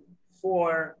and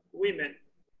 4 women.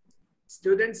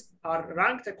 Students are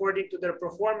ranked according to their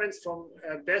performance from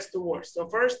best to worst. So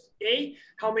first, A,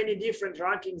 how many different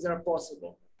rankings are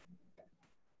possible?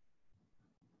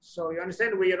 So you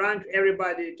understand, we rank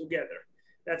everybody together.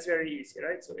 That's very easy,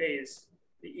 right? So A is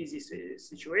the easy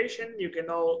situation. You can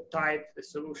all type the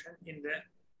solution in the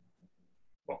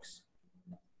box,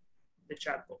 the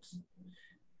chat box.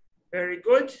 Very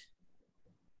good.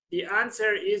 The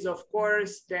answer is, of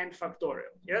course, 10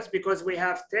 factorial. Yes, because we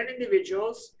have 10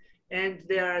 individuals and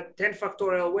there are 10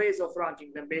 factorial ways of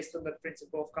ranking them based on the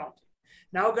principle of counting.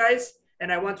 Now, guys,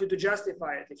 and I want you to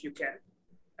justify it if you can.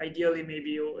 Ideally,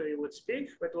 maybe you would speak,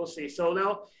 but we'll see. So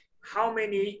now, how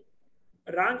many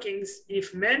rankings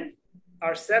if men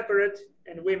are separate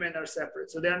and women are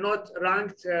separate? So they're not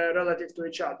ranked relative to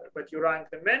each other, but you rank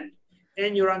the men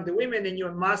and you rank the women, and you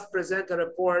must present a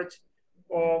report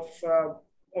of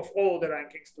all the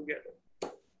rankings together.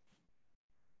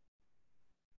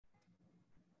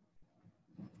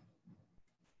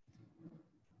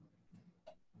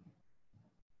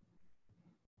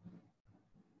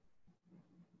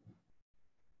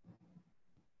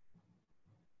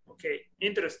 Okay,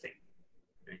 interesting.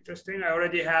 Interesting. I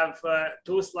already have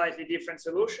two slightly different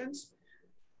solutions.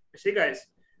 You see, guys,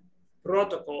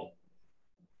 protocol.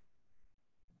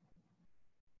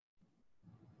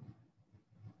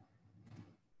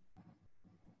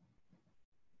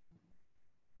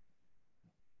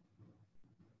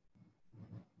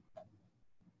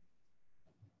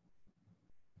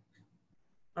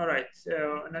 All right,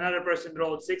 so and another person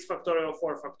wrote 6 factorial,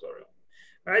 4 factorial.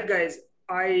 All right, guys,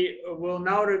 I will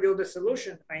now reveal the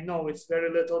solution. I know it's very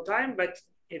little time, but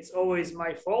it's always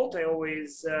my fault. I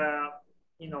always,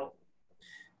 you know,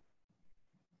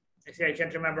 I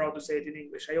can't remember how to say it in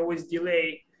English. I always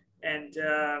delay, and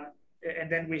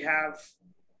then we have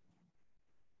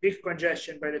big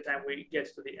congestion by the time we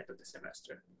get to the end of the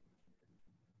semester.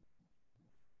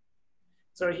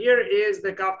 So here is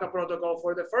the Kafka protocol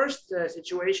for the first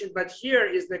situation, but here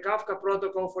is the Kafka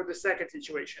protocol for the second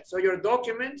situation. So your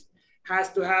document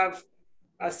has to have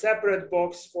a separate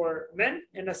box for men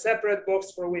and a separate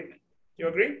box for women. You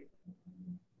agree?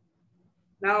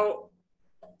 Now,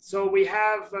 so we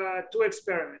have two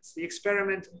experiments, the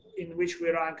experiment in which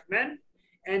we rank men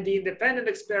and the independent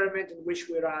experiment in which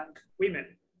we rank women.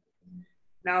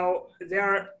 Now, there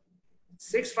are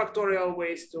 6 factorial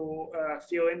ways to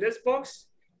fill in this box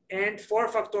and 4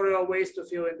 factorial ways to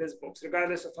fill in this box.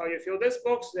 Regardless of how you fill this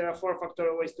box, there are 4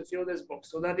 factorial ways to fill this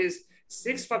box. So that is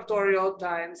 6 factorial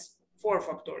times 4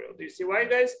 factorial. Do you see why,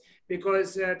 guys?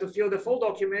 Because to fill the full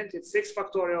document, it's 6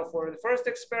 factorial for the first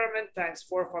experiment times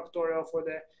 4 factorial for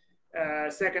the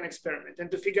second experiment.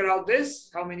 And to figure out this,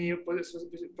 how many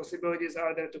possibilities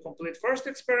are there to complete first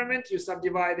experiment, you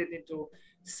subdivide it into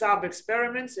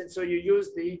sub-experiments. And so you use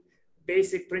the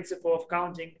basic principle of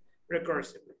counting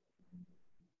recursively.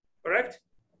 Correct?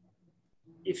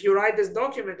 If you write this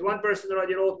document, one person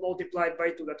already wrote multiplied by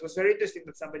 2. That was very interesting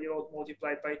that somebody wrote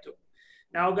multiplied by 2.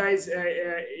 Now, guys,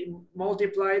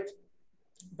 multiplied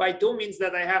by 2 means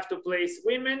that I have to place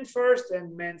women first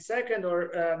and men second,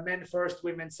 or men first,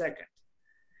 women second.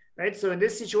 Right? So in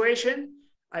this situation,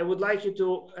 I would like you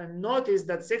to notice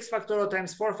that 6 factorial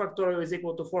times 4 factorial is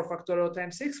equal to 4 factorial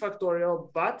times 6 factorial,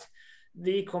 but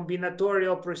the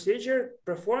combinatorial procedure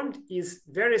performed is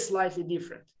very slightly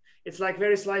different. It's like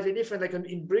very slightly different. Like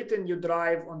in Britain, you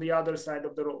drive on the other side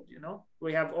of the road, you know,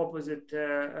 we have opposite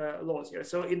laws here.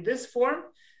 So in this form,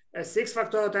 6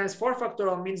 factorial times 4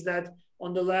 factorial means that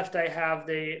on the left, I have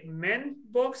the men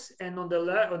box, and on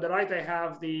the right, I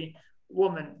have the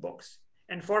woman box.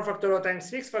 And 4 factorial times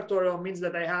 6 factorial means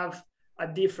that I have a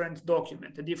different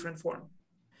document, a different form.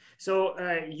 So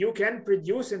you can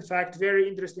produce, in fact, very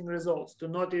interesting results to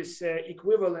notice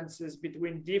equivalences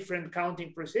between different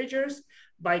counting procedures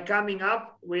by coming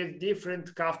up with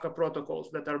different Kafka protocols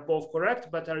that are both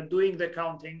correct, but are doing the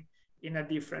counting in a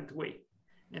different way.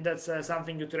 And that's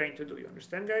something you train to do, you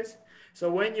understand, guys?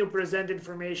 So when you present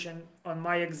information on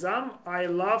my exam, I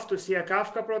love to see a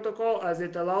Kafka protocol, as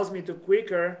it allows me to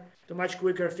much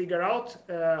quicker figure out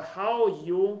how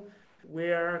you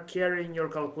were carrying your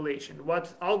calculation,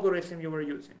 what algorithm you were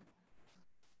using.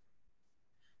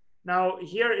 Now,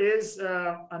 here is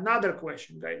another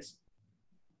question, guys.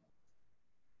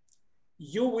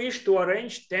 You wish to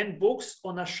arrange 10 books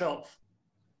on a shelf.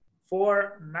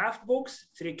 4 math books,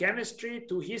 3 chemistry,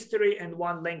 2 history, and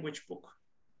 1 language book.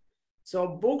 So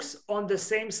books on the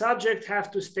same subject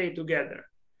have to stay together.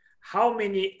 How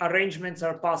many arrangements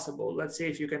are possible? Let's see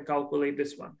if you can calculate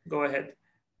this one. Go ahead.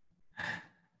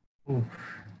 Oof.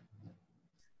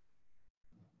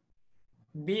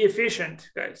 Be efficient,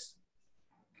 guys.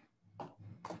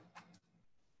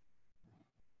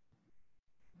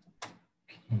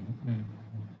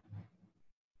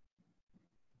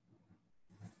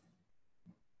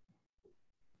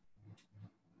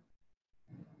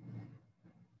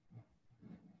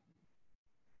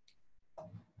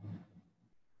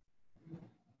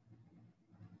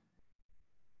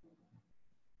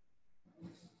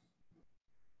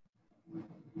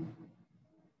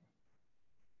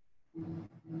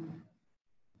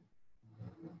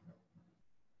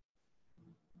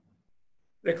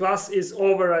 The class is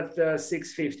over at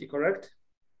 6:50, correct?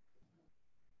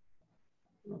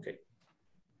 Okay.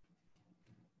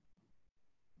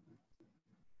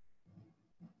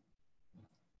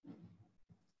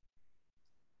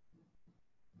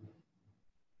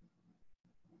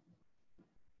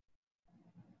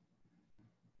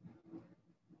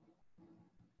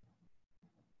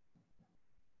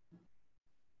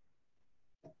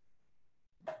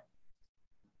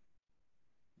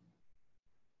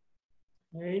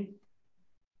 Okay.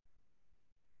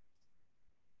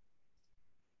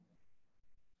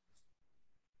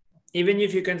 Even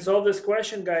if you can solve this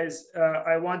question, guys,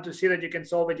 I want to see that you can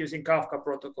solve it using Kafka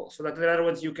protocol. So that in other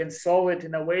words, you can solve it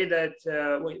in a way that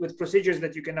with procedures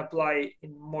that you can apply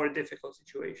in more difficult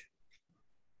situations.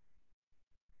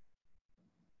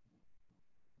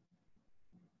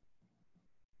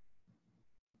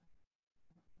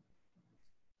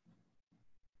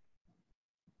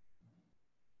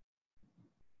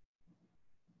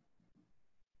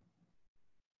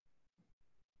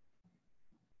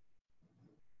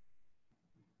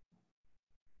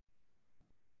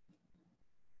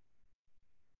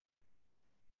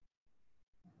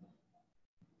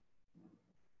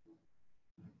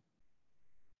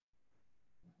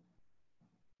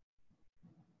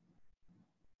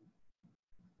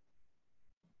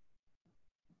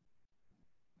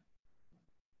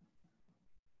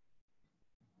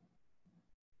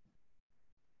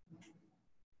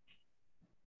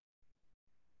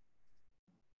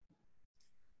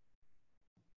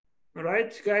 All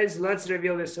right, guys, let's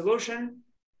reveal the solution.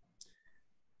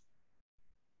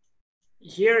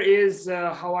 Here is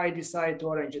how I decide to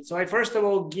arrange it. So I first of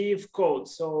all give code.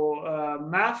 So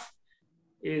math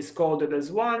is coded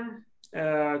as 1,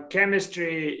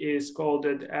 chemistry is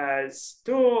coded as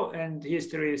 2, and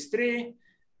history is 3,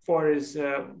 4 is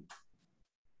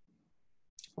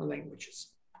languages.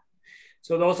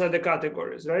 So those are the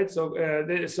categories, right? So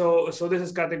so this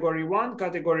is category 1,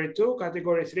 category 2,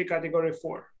 category 3, category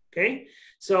 4. Okay,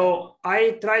 so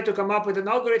I try to come up with an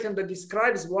algorithm that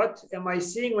describes what am I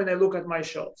seeing when I look at my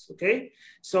shelves. Okay,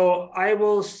 so I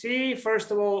will see,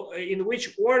 first of all, in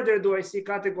which order do I see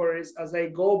categories as I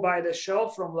go by the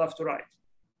shelf from left to right.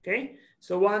 Okay,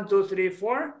 so 1, 2, 3,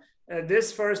 4.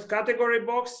 This first category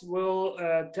box will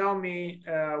tell me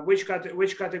which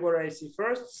category I see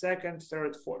first, second,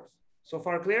 third, fourth. So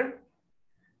far clear?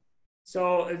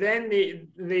 So then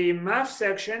the math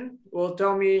section will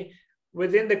tell me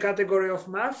within the category of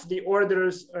math, the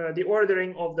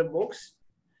ordering of the books.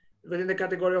 Within the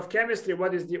category of chemistry,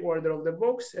 what is the order of the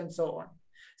books, and so on.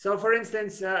 So for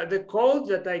instance, the code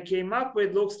that I came up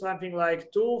with looks something like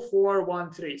 2, 4,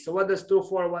 1, 3. So what does 2,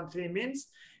 4, 1, 3 means?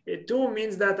 2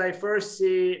 means that I first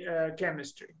see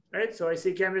chemistry, right? So I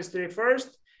see chemistry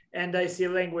first, and I see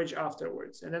language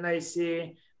afterwards. And then I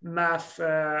see math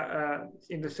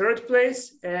in the third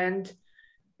place, and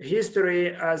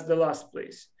history as the last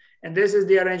place. And this is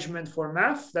the arrangement for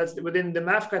math. That's within the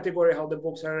math category, how the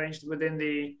books are arranged, within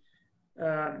the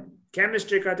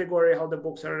chemistry category, how the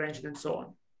books are arranged, and so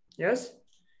on. Yes?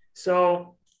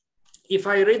 So if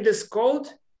I read this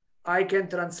code, I can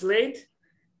translate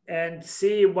and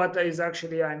see what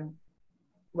I'm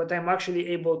actually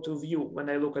able to view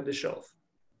when I look at the shelf.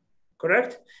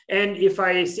 Correct? And if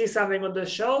I see something on the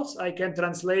shelves, I can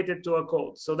translate it to a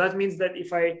code. So that means that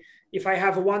if I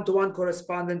have a one-to-one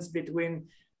correspondence between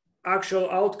actual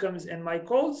outcomes and my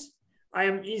codes, I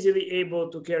am easily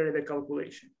able to carry the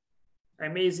calculation.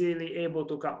 I'm easily able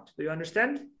to count. Do you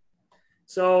understand?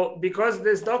 So because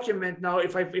this document now,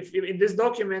 if in this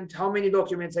document, how many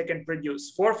documents I can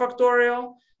produce? 4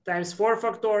 factorial times 4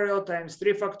 factorial times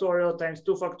 3 factorial times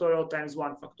 2 factorial times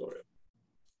 1 factorial.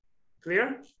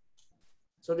 Clear?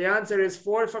 So the answer is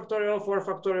 4 factorial, 4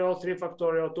 factorial, 3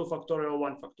 factorial, 2 factorial,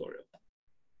 1 factorial.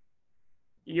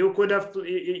 You could have,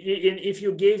 if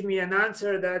you gave me an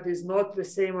answer that is not the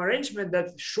same arrangement,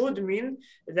 that should mean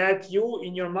that you,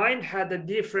 in your mind, had a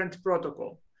different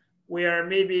protocol, where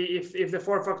maybe if the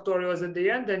 4 factorial is at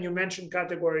the end, then you mention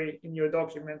category in your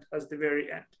document as the very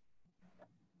end.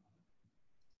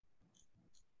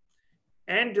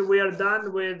 And we are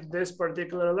done with this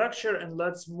particular lecture, and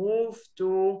let's move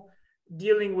to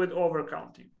dealing with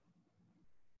overcounting.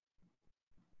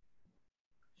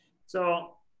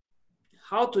 So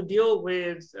how to deal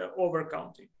with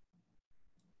overcounting.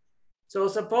 So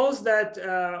suppose that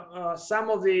some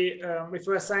of the, if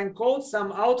we assign codes,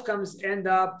 some outcomes end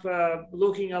up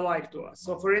looking alike to us.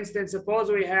 So for instance, suppose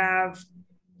we have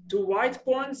 2 white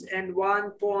pawns and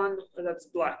 1 pawn that's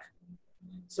black.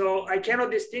 So I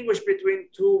cannot distinguish between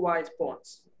 2 white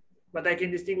pawns, but I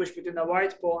can distinguish between a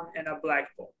white pawn and a black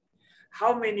pawn.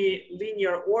 how many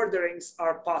linear orderings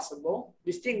are possible,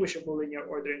 distinguishable linear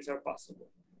orderings are possible.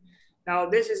 Now,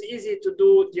 this is easy to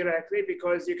do directly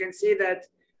because you can see that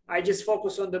I just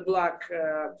focus on the black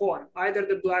pawn. Either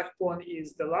the black pawn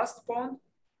is the last pawn,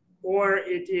 or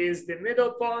it is the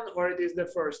middle pawn, or it is the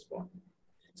first pawn.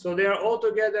 So they are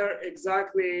altogether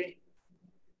exactly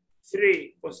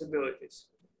 3 possibilities.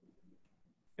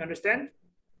 You understand?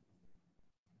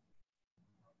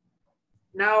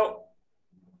 Now,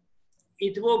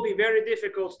 it will be very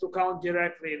difficult to count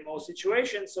directly in most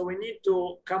situations, so we need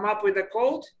to come up with a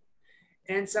code.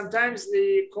 And sometimes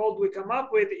the code we come up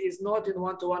with is not in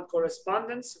one-to-one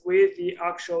correspondence with the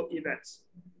actual events.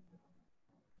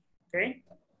 Okay?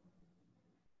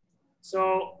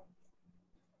 So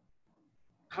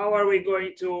how are we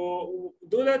going to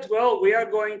do that? Well, we are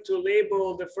going to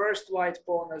label the first white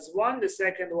pawn as 1, the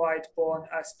second white pawn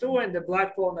as 2, and the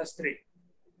black pawn as 3.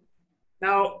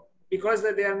 Now, because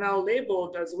they are now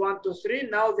labeled as 1, 2, 3,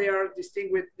 now they are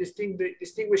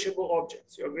distinguishable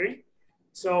objects. You agree?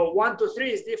 So 1, 2, 3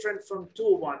 is different from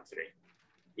 2, 1, 3.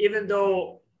 Even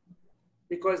though,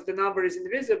 because the number is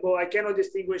invisible, I cannot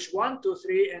distinguish 1, 2,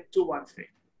 3 and 2, 1, 3.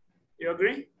 You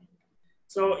agree?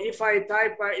 So if I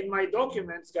type in my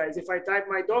documents, guys, if I type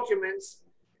my documents,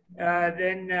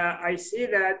 then I see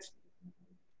that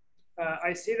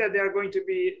there are going to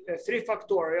be 3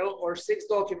 factorial or 6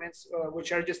 documents,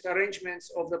 which are just arrangements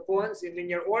of the pawns in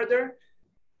linear order,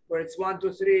 where it's 1,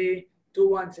 2, 3, 2,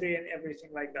 1, 3, and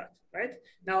everything like that, right?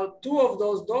 Now, 2 of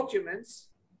those documents,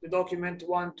 the document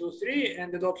 1, 2, 3,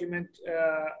 and the document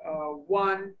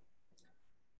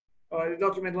the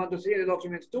document 1, 2, 3, and the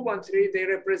document 2, 1, 3, they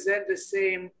represent the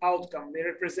same outcome. They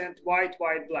represent white,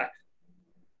 white, black.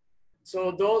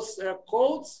 So those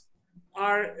codes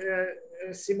are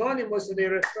synonymous, and they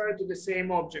refer to the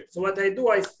same object. So what I do,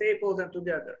 I staple them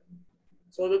together.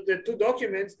 So the 2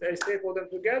 documents, I staple them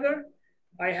together,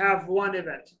 I have one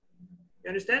event. You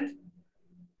understand?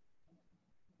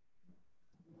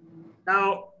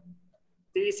 Now,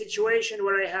 the situation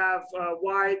where I have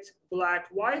white, black,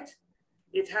 white,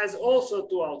 it has also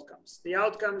 2 outcomes. The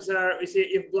outcomes are, you see,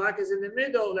 if black is in the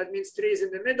middle, that means 3 is in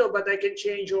the middle, but I can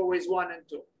change always 1 and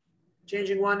 2.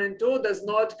 Changing 1 and 2 does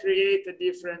not create a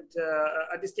different,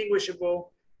 a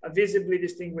visibly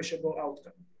distinguishable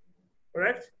outcome,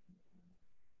 correct?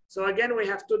 So again, we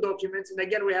have 2 documents, and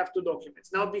again, we have 2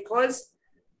 documents. Now, because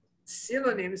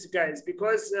synonyms, guys,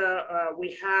 because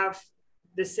we have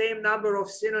the same number of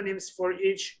synonyms for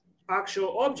each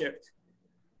actual object,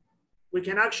 we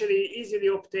can actually easily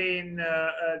obtain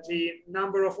the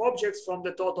number of objects from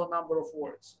the total number of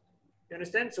words. You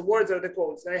understand? So words are the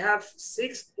codes. I have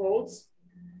 6 codes,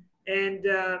 and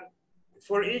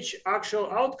for each actual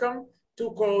outcome,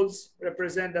 2 codes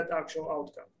represent that actual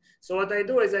outcome. So what I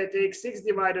do is I take 6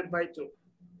 divided by 2.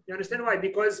 You understand why?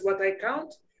 Because what I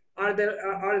count are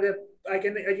I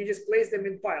can just place them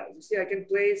in piles. You see, I can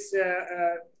place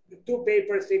 2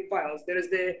 paper thick piles. There is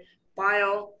the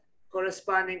pile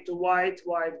corresponding to white,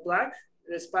 white, black.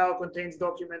 This pile contains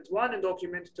document 1 and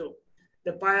document 2.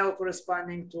 The pile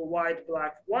corresponding to white,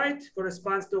 black, white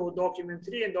corresponds to document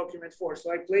 3 and document 4.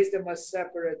 So I place them as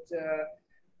separate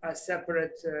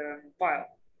pile.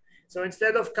 So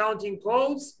instead of counting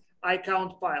codes, I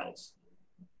count piles.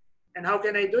 And how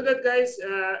can I do that, guys?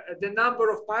 The number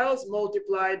of piles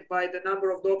multiplied by the number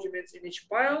of documents in each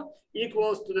pile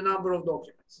equals to the number of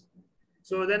documents.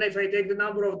 So then if I take the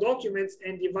number of documents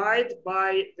and divide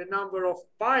by the number of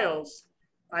piles,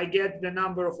 I get the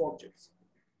number of objects.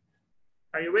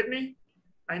 Are you with me?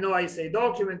 I know I say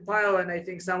document, pile, and I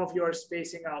think some of you are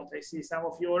spacing out. I see some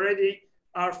of you already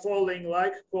are falling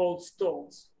like cold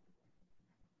stones.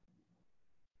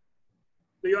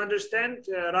 Do you understand?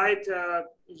 Write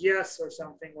yes or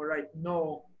something, or write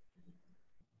no.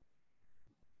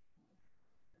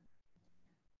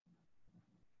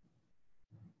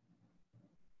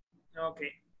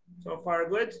 Okay, so far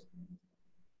good.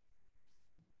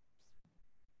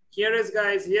 Here is,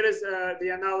 guys, here is the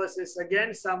analysis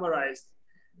again summarized.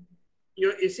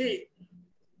 You see,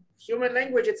 human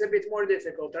language, it's a bit more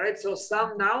difficult, right? So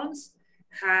some nouns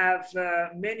have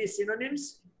many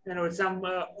synonyms. You know, some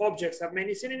objects have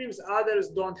many synonyms, others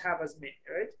don't have as many,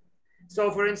 right?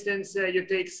 So for instance, you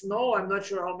take snow, I'm not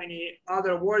sure how many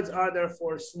other words are there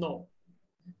for snow,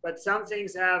 but some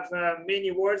things have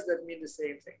many words that mean the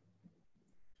same thing.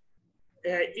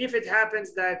 If it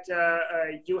happens that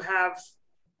you have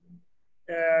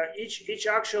each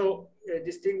actual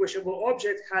distinguishable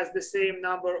object has the same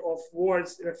number of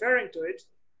words referring to it,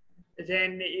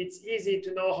 then it's easy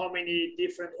to know how many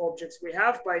different objects we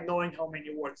have by knowing how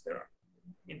many words there are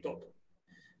in total.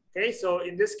 Okay, so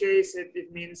in this case,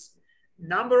 it means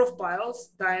number of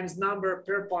piles times number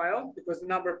per pile, because the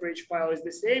number per each pile is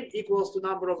the same, equals to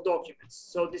number of documents.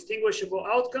 So distinguishable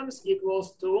outcomes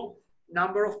equals to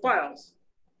number of piles,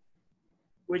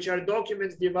 which are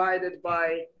documents divided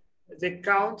by the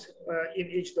count in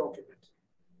each document.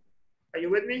 Are you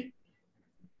with me?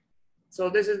 So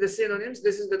this is the synonyms.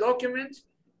 This is the document,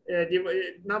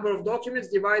 number of documents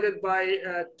divided by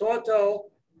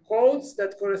total codes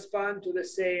that correspond to the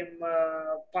same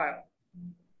pile,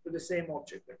 to the same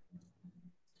object.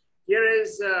 Here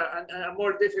is a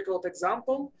more difficult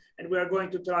example, and we are going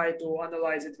to try to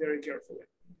analyze it very carefully.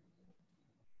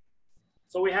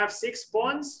 So we have 6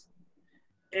 pawns,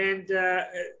 and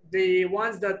the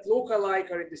ones that look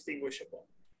alike are indistinguishable.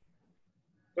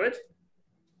 Good.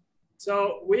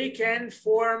 So we can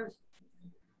form,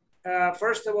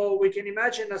 first of all, we can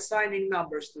imagine assigning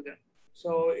numbers to them.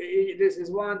 So this is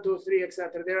 1, 2, 3,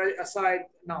 etc. They are assigned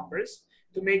numbers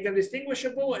to make them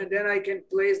distinguishable, and then I can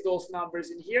place those numbers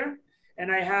in here,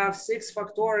 and I have 6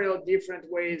 factorial different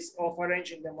ways of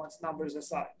arranging them once numbers are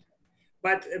assigned.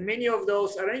 But many of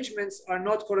those arrangements are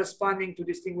not corresponding to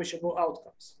distinguishable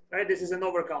outcomes, right? This is an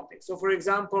overcounting. So for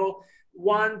example,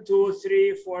 1, 2,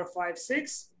 3, 4, 5,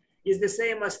 6 is the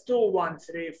same as 2, 1,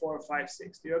 3, 4, 5,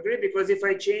 6. Do you agree? Because if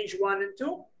I change 1 and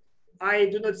 2, I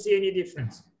do not see any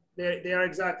difference. They are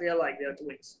exactly alike. They are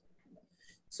twins.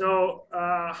 So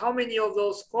how many of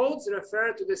those codes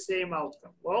refer to the same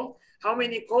outcome? Well, how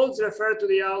many codes refer to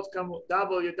the outcome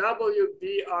WWBRRR?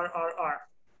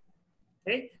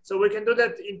 Okay, so we can do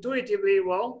that intuitively.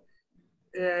 Well,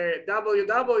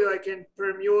 WW, I can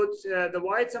permute the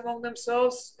whites among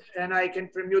themselves, and I can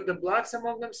permute the blacks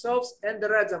among themselves and the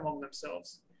reds among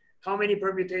themselves. How many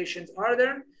permutations are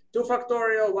there? 2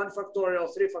 factorial, 1 factorial,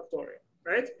 3 factorial,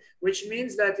 right? Which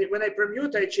means that when I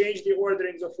permute, I change the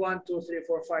orderings of 1, 2, 3,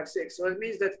 4, 5, 6. So it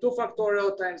means that 2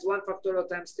 factorial times 1 factorial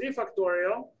times 3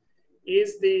 factorial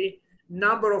is the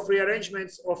number of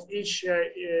rearrangements of each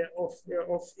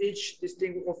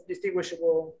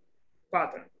distinguishable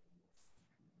pattern.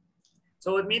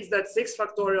 So it means that 6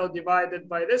 factorial divided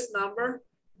by this number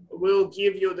will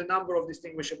give you the number of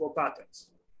distinguishable patterns.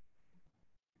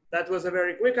 That was a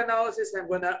very quick analysis. I'm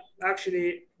going to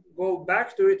actually go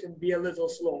back to it and be a little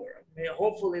slower.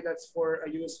 Hopefully that's for a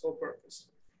useful purpose.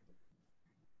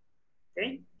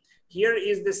 Okay, here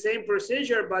is the same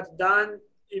procedure, but done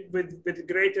with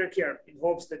greater care, in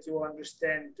hopes that you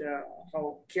understand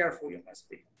how careful you must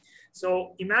be.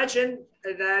 So imagine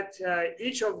that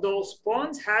each of those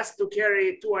pawns has to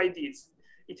carry 2 IDs.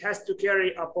 It has to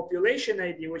carry a population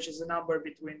ID, which is a number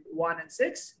between 1 and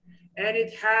 6, and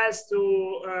it has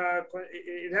to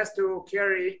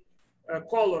carry a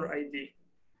color ID,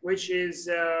 which is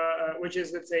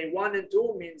let's say 1 and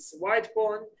 2 means white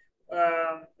pawn,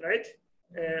 right?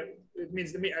 It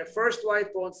means the first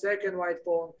white pawn, second white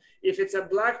pawn. If it's a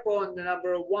black pawn, the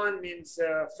number 1 means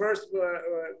first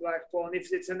black pawn.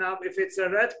 If it's a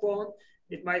red pawn,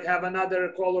 it might have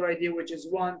another color ID, which is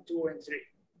 1, 2, and 3,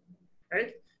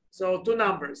 right? So 2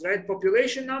 numbers, right?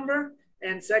 Population number,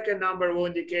 and second number will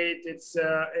indicate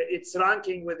its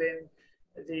ranking within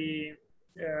the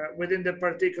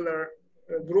particular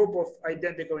group of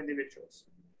identical individuals.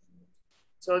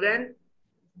 So then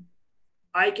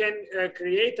I can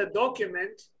create a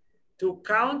document to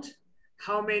count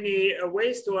how many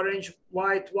ways to arrange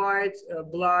white, white,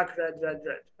 black, red, red,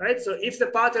 red, right? So if the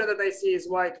pattern that I see is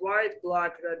white, white,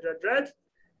 black, red, red, red,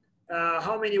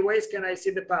 how many ways can I see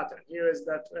the pattern? Here is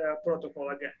that protocol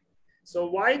again. So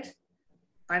white,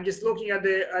 I'm just looking at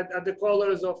the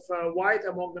colors of white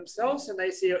among themselves, and I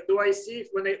see, do I see,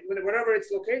 wherever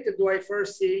it's located, do I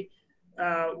first see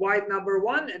white number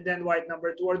 1 and then white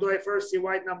number 2, or do I first see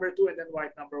white number 2 and then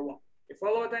white number 1? You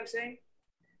follow what I'm saying?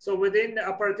 So within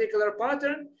a particular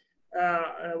pattern,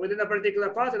 like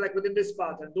within this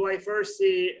pattern, do I first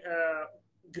see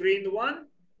green 1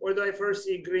 or do I first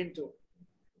see green 2?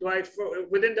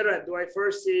 Within the red, do I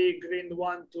first see green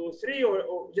 1, 2, 3,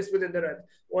 or just within the red,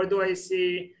 or do I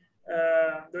see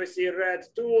red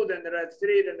 2, then red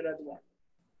 3, then red 1?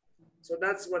 So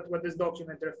that's what this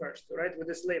document refers to, right? With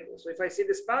this label. So if I see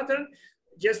this pattern,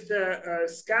 just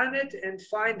scan it and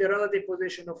find the relative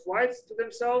position of whites to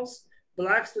themselves,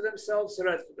 blacks to themselves,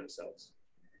 reds to themselves.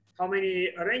 How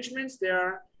many arrangements? There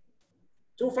are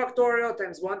 2 factorial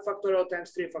times 1 factorial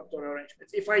times 3 factorial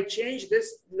arrangements. If I change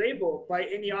this label by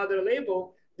any other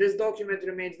label, this document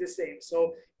remains the same.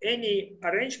 So any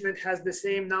arrangement has the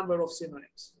same number of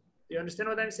synonyms. Do you understand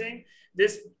what I'm saying?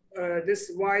 This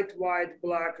white, white,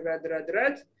 black, red, red,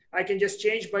 red, I can just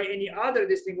change by any other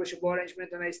distinguishable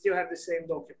arrangement and I still have the same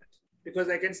document, because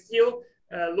I can still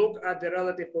look at the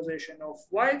relative position of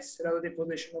whites, relative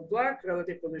position of black,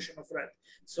 relative position of red.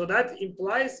 So that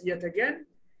implies, yet again,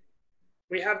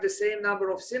 we have the same number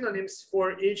of synonyms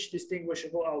for each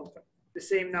distinguishable outcome, the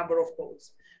same number of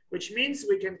codes, which means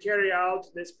we can carry out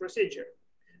this procedure.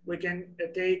 We can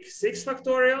take 6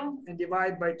 factorial and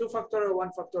divide by 2 factorial, 1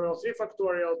 factorial, 3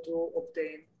 factorial to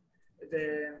obtain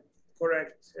the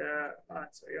correct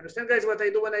answer. You understand, guys, what I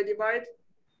do when I divide?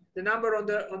 The number on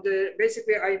the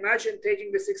basically, I imagine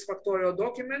taking the 6 factorial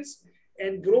documents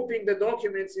and grouping the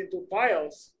documents into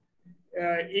piles.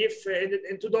 And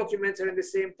 2 documents are in the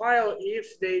same pile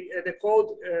if the code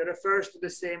refers to the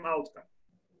same outcome.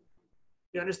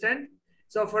 You understand?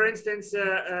 So, for instance,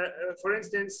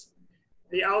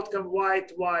 the outcome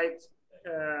white, white,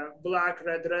 black,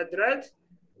 red, red, red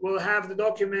will have the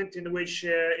document in which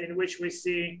we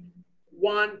see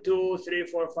 1, 2, 3,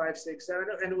 4, 5, 6, 7,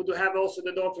 and we do have also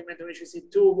the document in which we see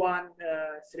 2, 1,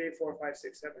 3, 4, 5,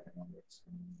 6, 7, and onwards.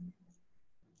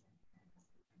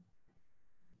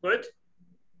 Good.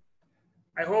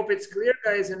 I hope it's clear,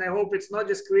 guys, and I hope it's not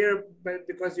just clear but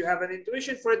because you have an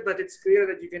intuition for it, but it's clear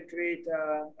that you can create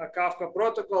a Kafka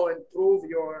protocol and prove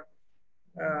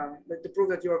prove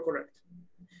that you are correct.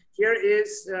 Here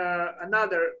is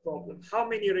another problem. How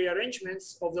many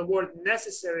rearrangements of the word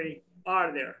necessary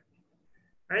are there?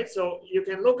 Right, so you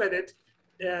can look at it.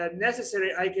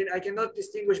 Necessary, I cannot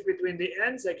distinguish between the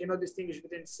N's. I cannot distinguish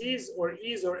between C's or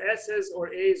E's or S's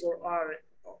or A's or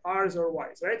R's or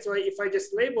Y's. Right, so if I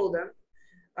just label them,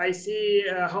 I see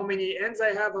how many N's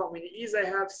I have, how many E's I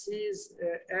have, C's,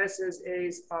 S's,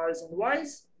 A's, R's, and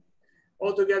Y's.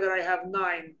 Altogether, I have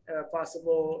 9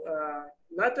 possible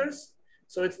letters.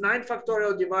 So it's 9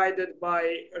 factorial divided by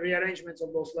rearrangements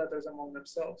of those letters among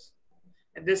themselves.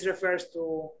 And this refers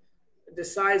to the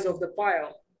size of the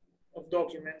pile of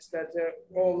documents that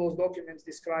all those documents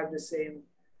describe the same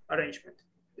arrangement,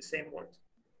 the same word.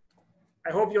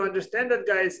 I hope you understand that,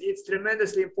 guys. It's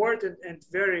tremendously important and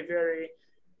very, very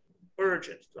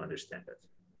urgent to understand that.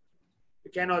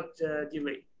 You cannot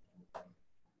delay.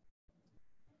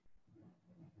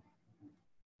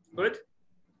 Good.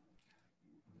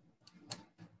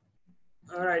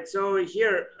 All right, so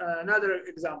here, another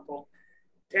example.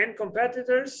 10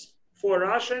 competitors, 4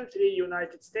 Russian, 3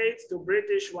 United States, 2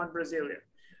 British, 1 Brazilian.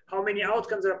 How many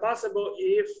outcomes are possible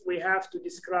if we have to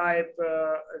describe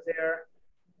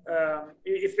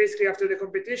if basically after the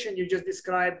competition, you just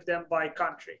describe them by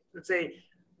country. Let's say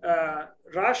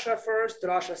Russia first,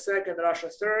 Russia second, Russia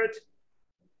third,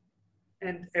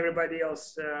 and everybody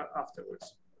else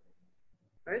afterwards,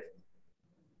 right?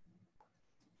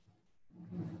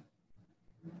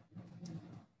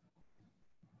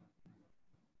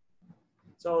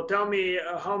 So tell me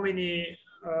how many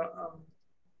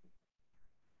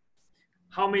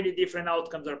different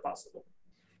outcomes are possible?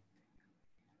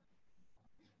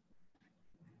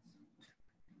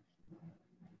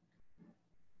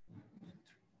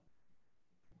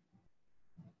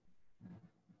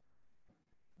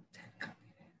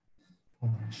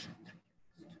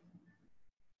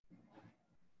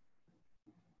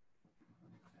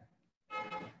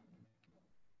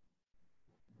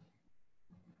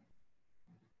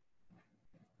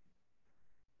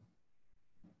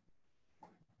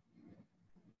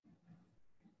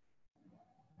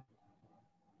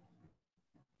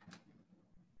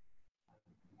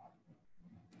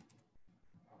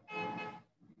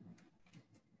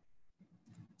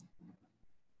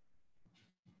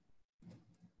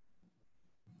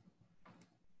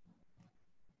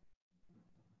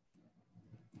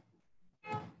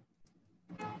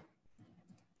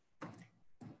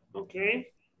 Okay.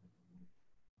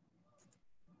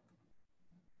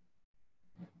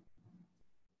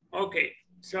 Okay,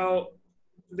 so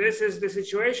this is the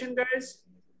situation, guys.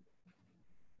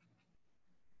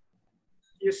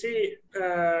 You see,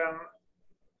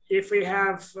 if we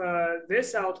have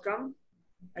this outcome,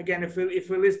 again, if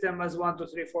we list them as 1, 2,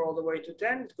 3, 4, all the way to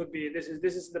 10, it could be this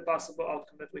is the possible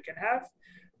outcome that we can have.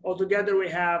 Altogether, we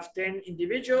have 10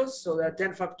 individuals, so there are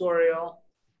 10 factorial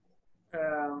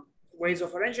ways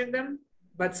of arranging them,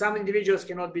 but some individuals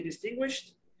cannot be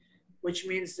distinguished, which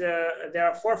means there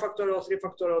are 4 factorial, 3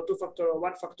 factorial, 2 factorial,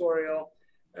 1 factorial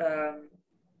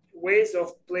ways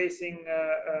of placing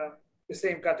the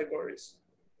same categories.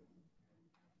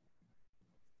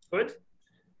 Good?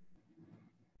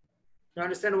 You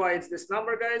understand why it's this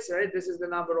number, guys, right? This is the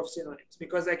number of synonyms,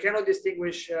 because I cannot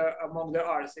distinguish among the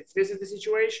R's. If this is the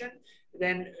situation,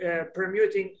 then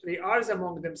permuting the R's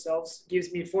among themselves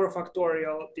gives me 4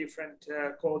 factorial different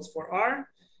codes for R.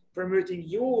 Permuting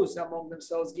U's among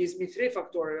themselves gives me 3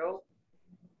 factorial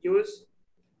U's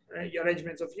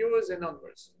arrangements of U's and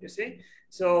onwards, you see?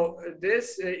 So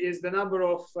this is the number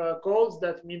of codes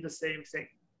that mean the same thing.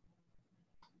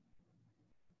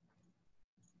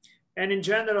 And in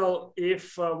general,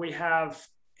 if we have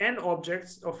n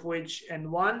objects of which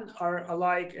n1 are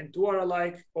alike and 2 are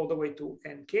alike, all the way to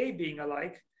nk being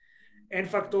alike, n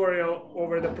factorial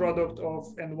over the product of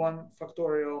n1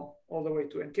 factorial all the way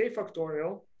to nk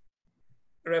factorial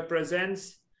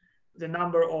represents the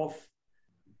number of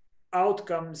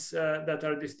outcomes that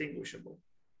are distinguishable.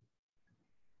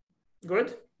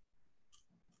 Good?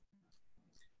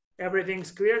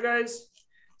 Everything's clear, guys?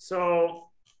 So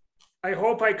I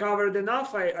hope I covered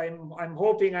enough. I'm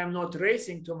hoping I'm not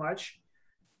racing too much,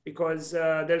 because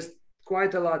there's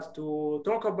quite a lot to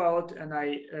talk about, and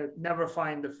I never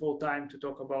find the full time to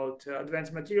talk about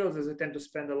advanced materials, as I tend to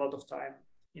spend a lot of time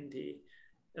in the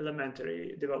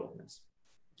elementary developments.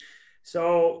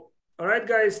 So, all right,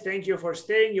 guys, thank you for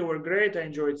staying. You were great. I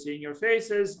enjoyed seeing your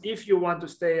faces. If you want to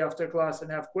stay after class and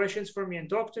have questions for me and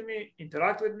talk to me,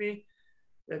 interact with me,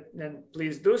 then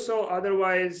please do so.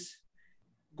 Otherwise,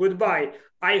 goodbye.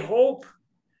 I hope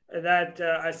that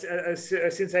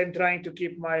since I'm trying to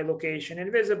keep my location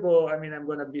invisible, I mean, I'm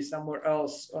going to be somewhere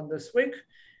else on this week,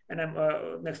 and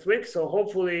I'm next week. So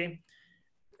hopefully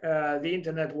the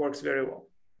internet works very well.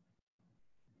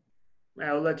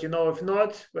 I'll let you know if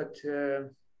not, but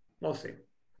we'll see.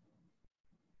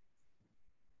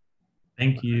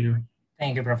 Thank you.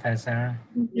 Thank you, Professor.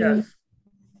 Yes.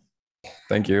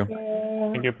 Thank you.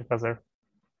 Thank you, Professor.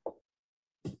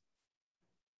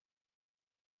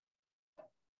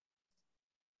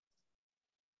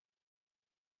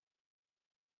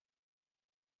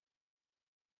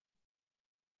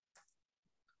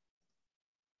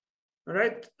 All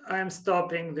right, I'm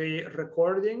stopping the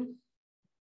recording.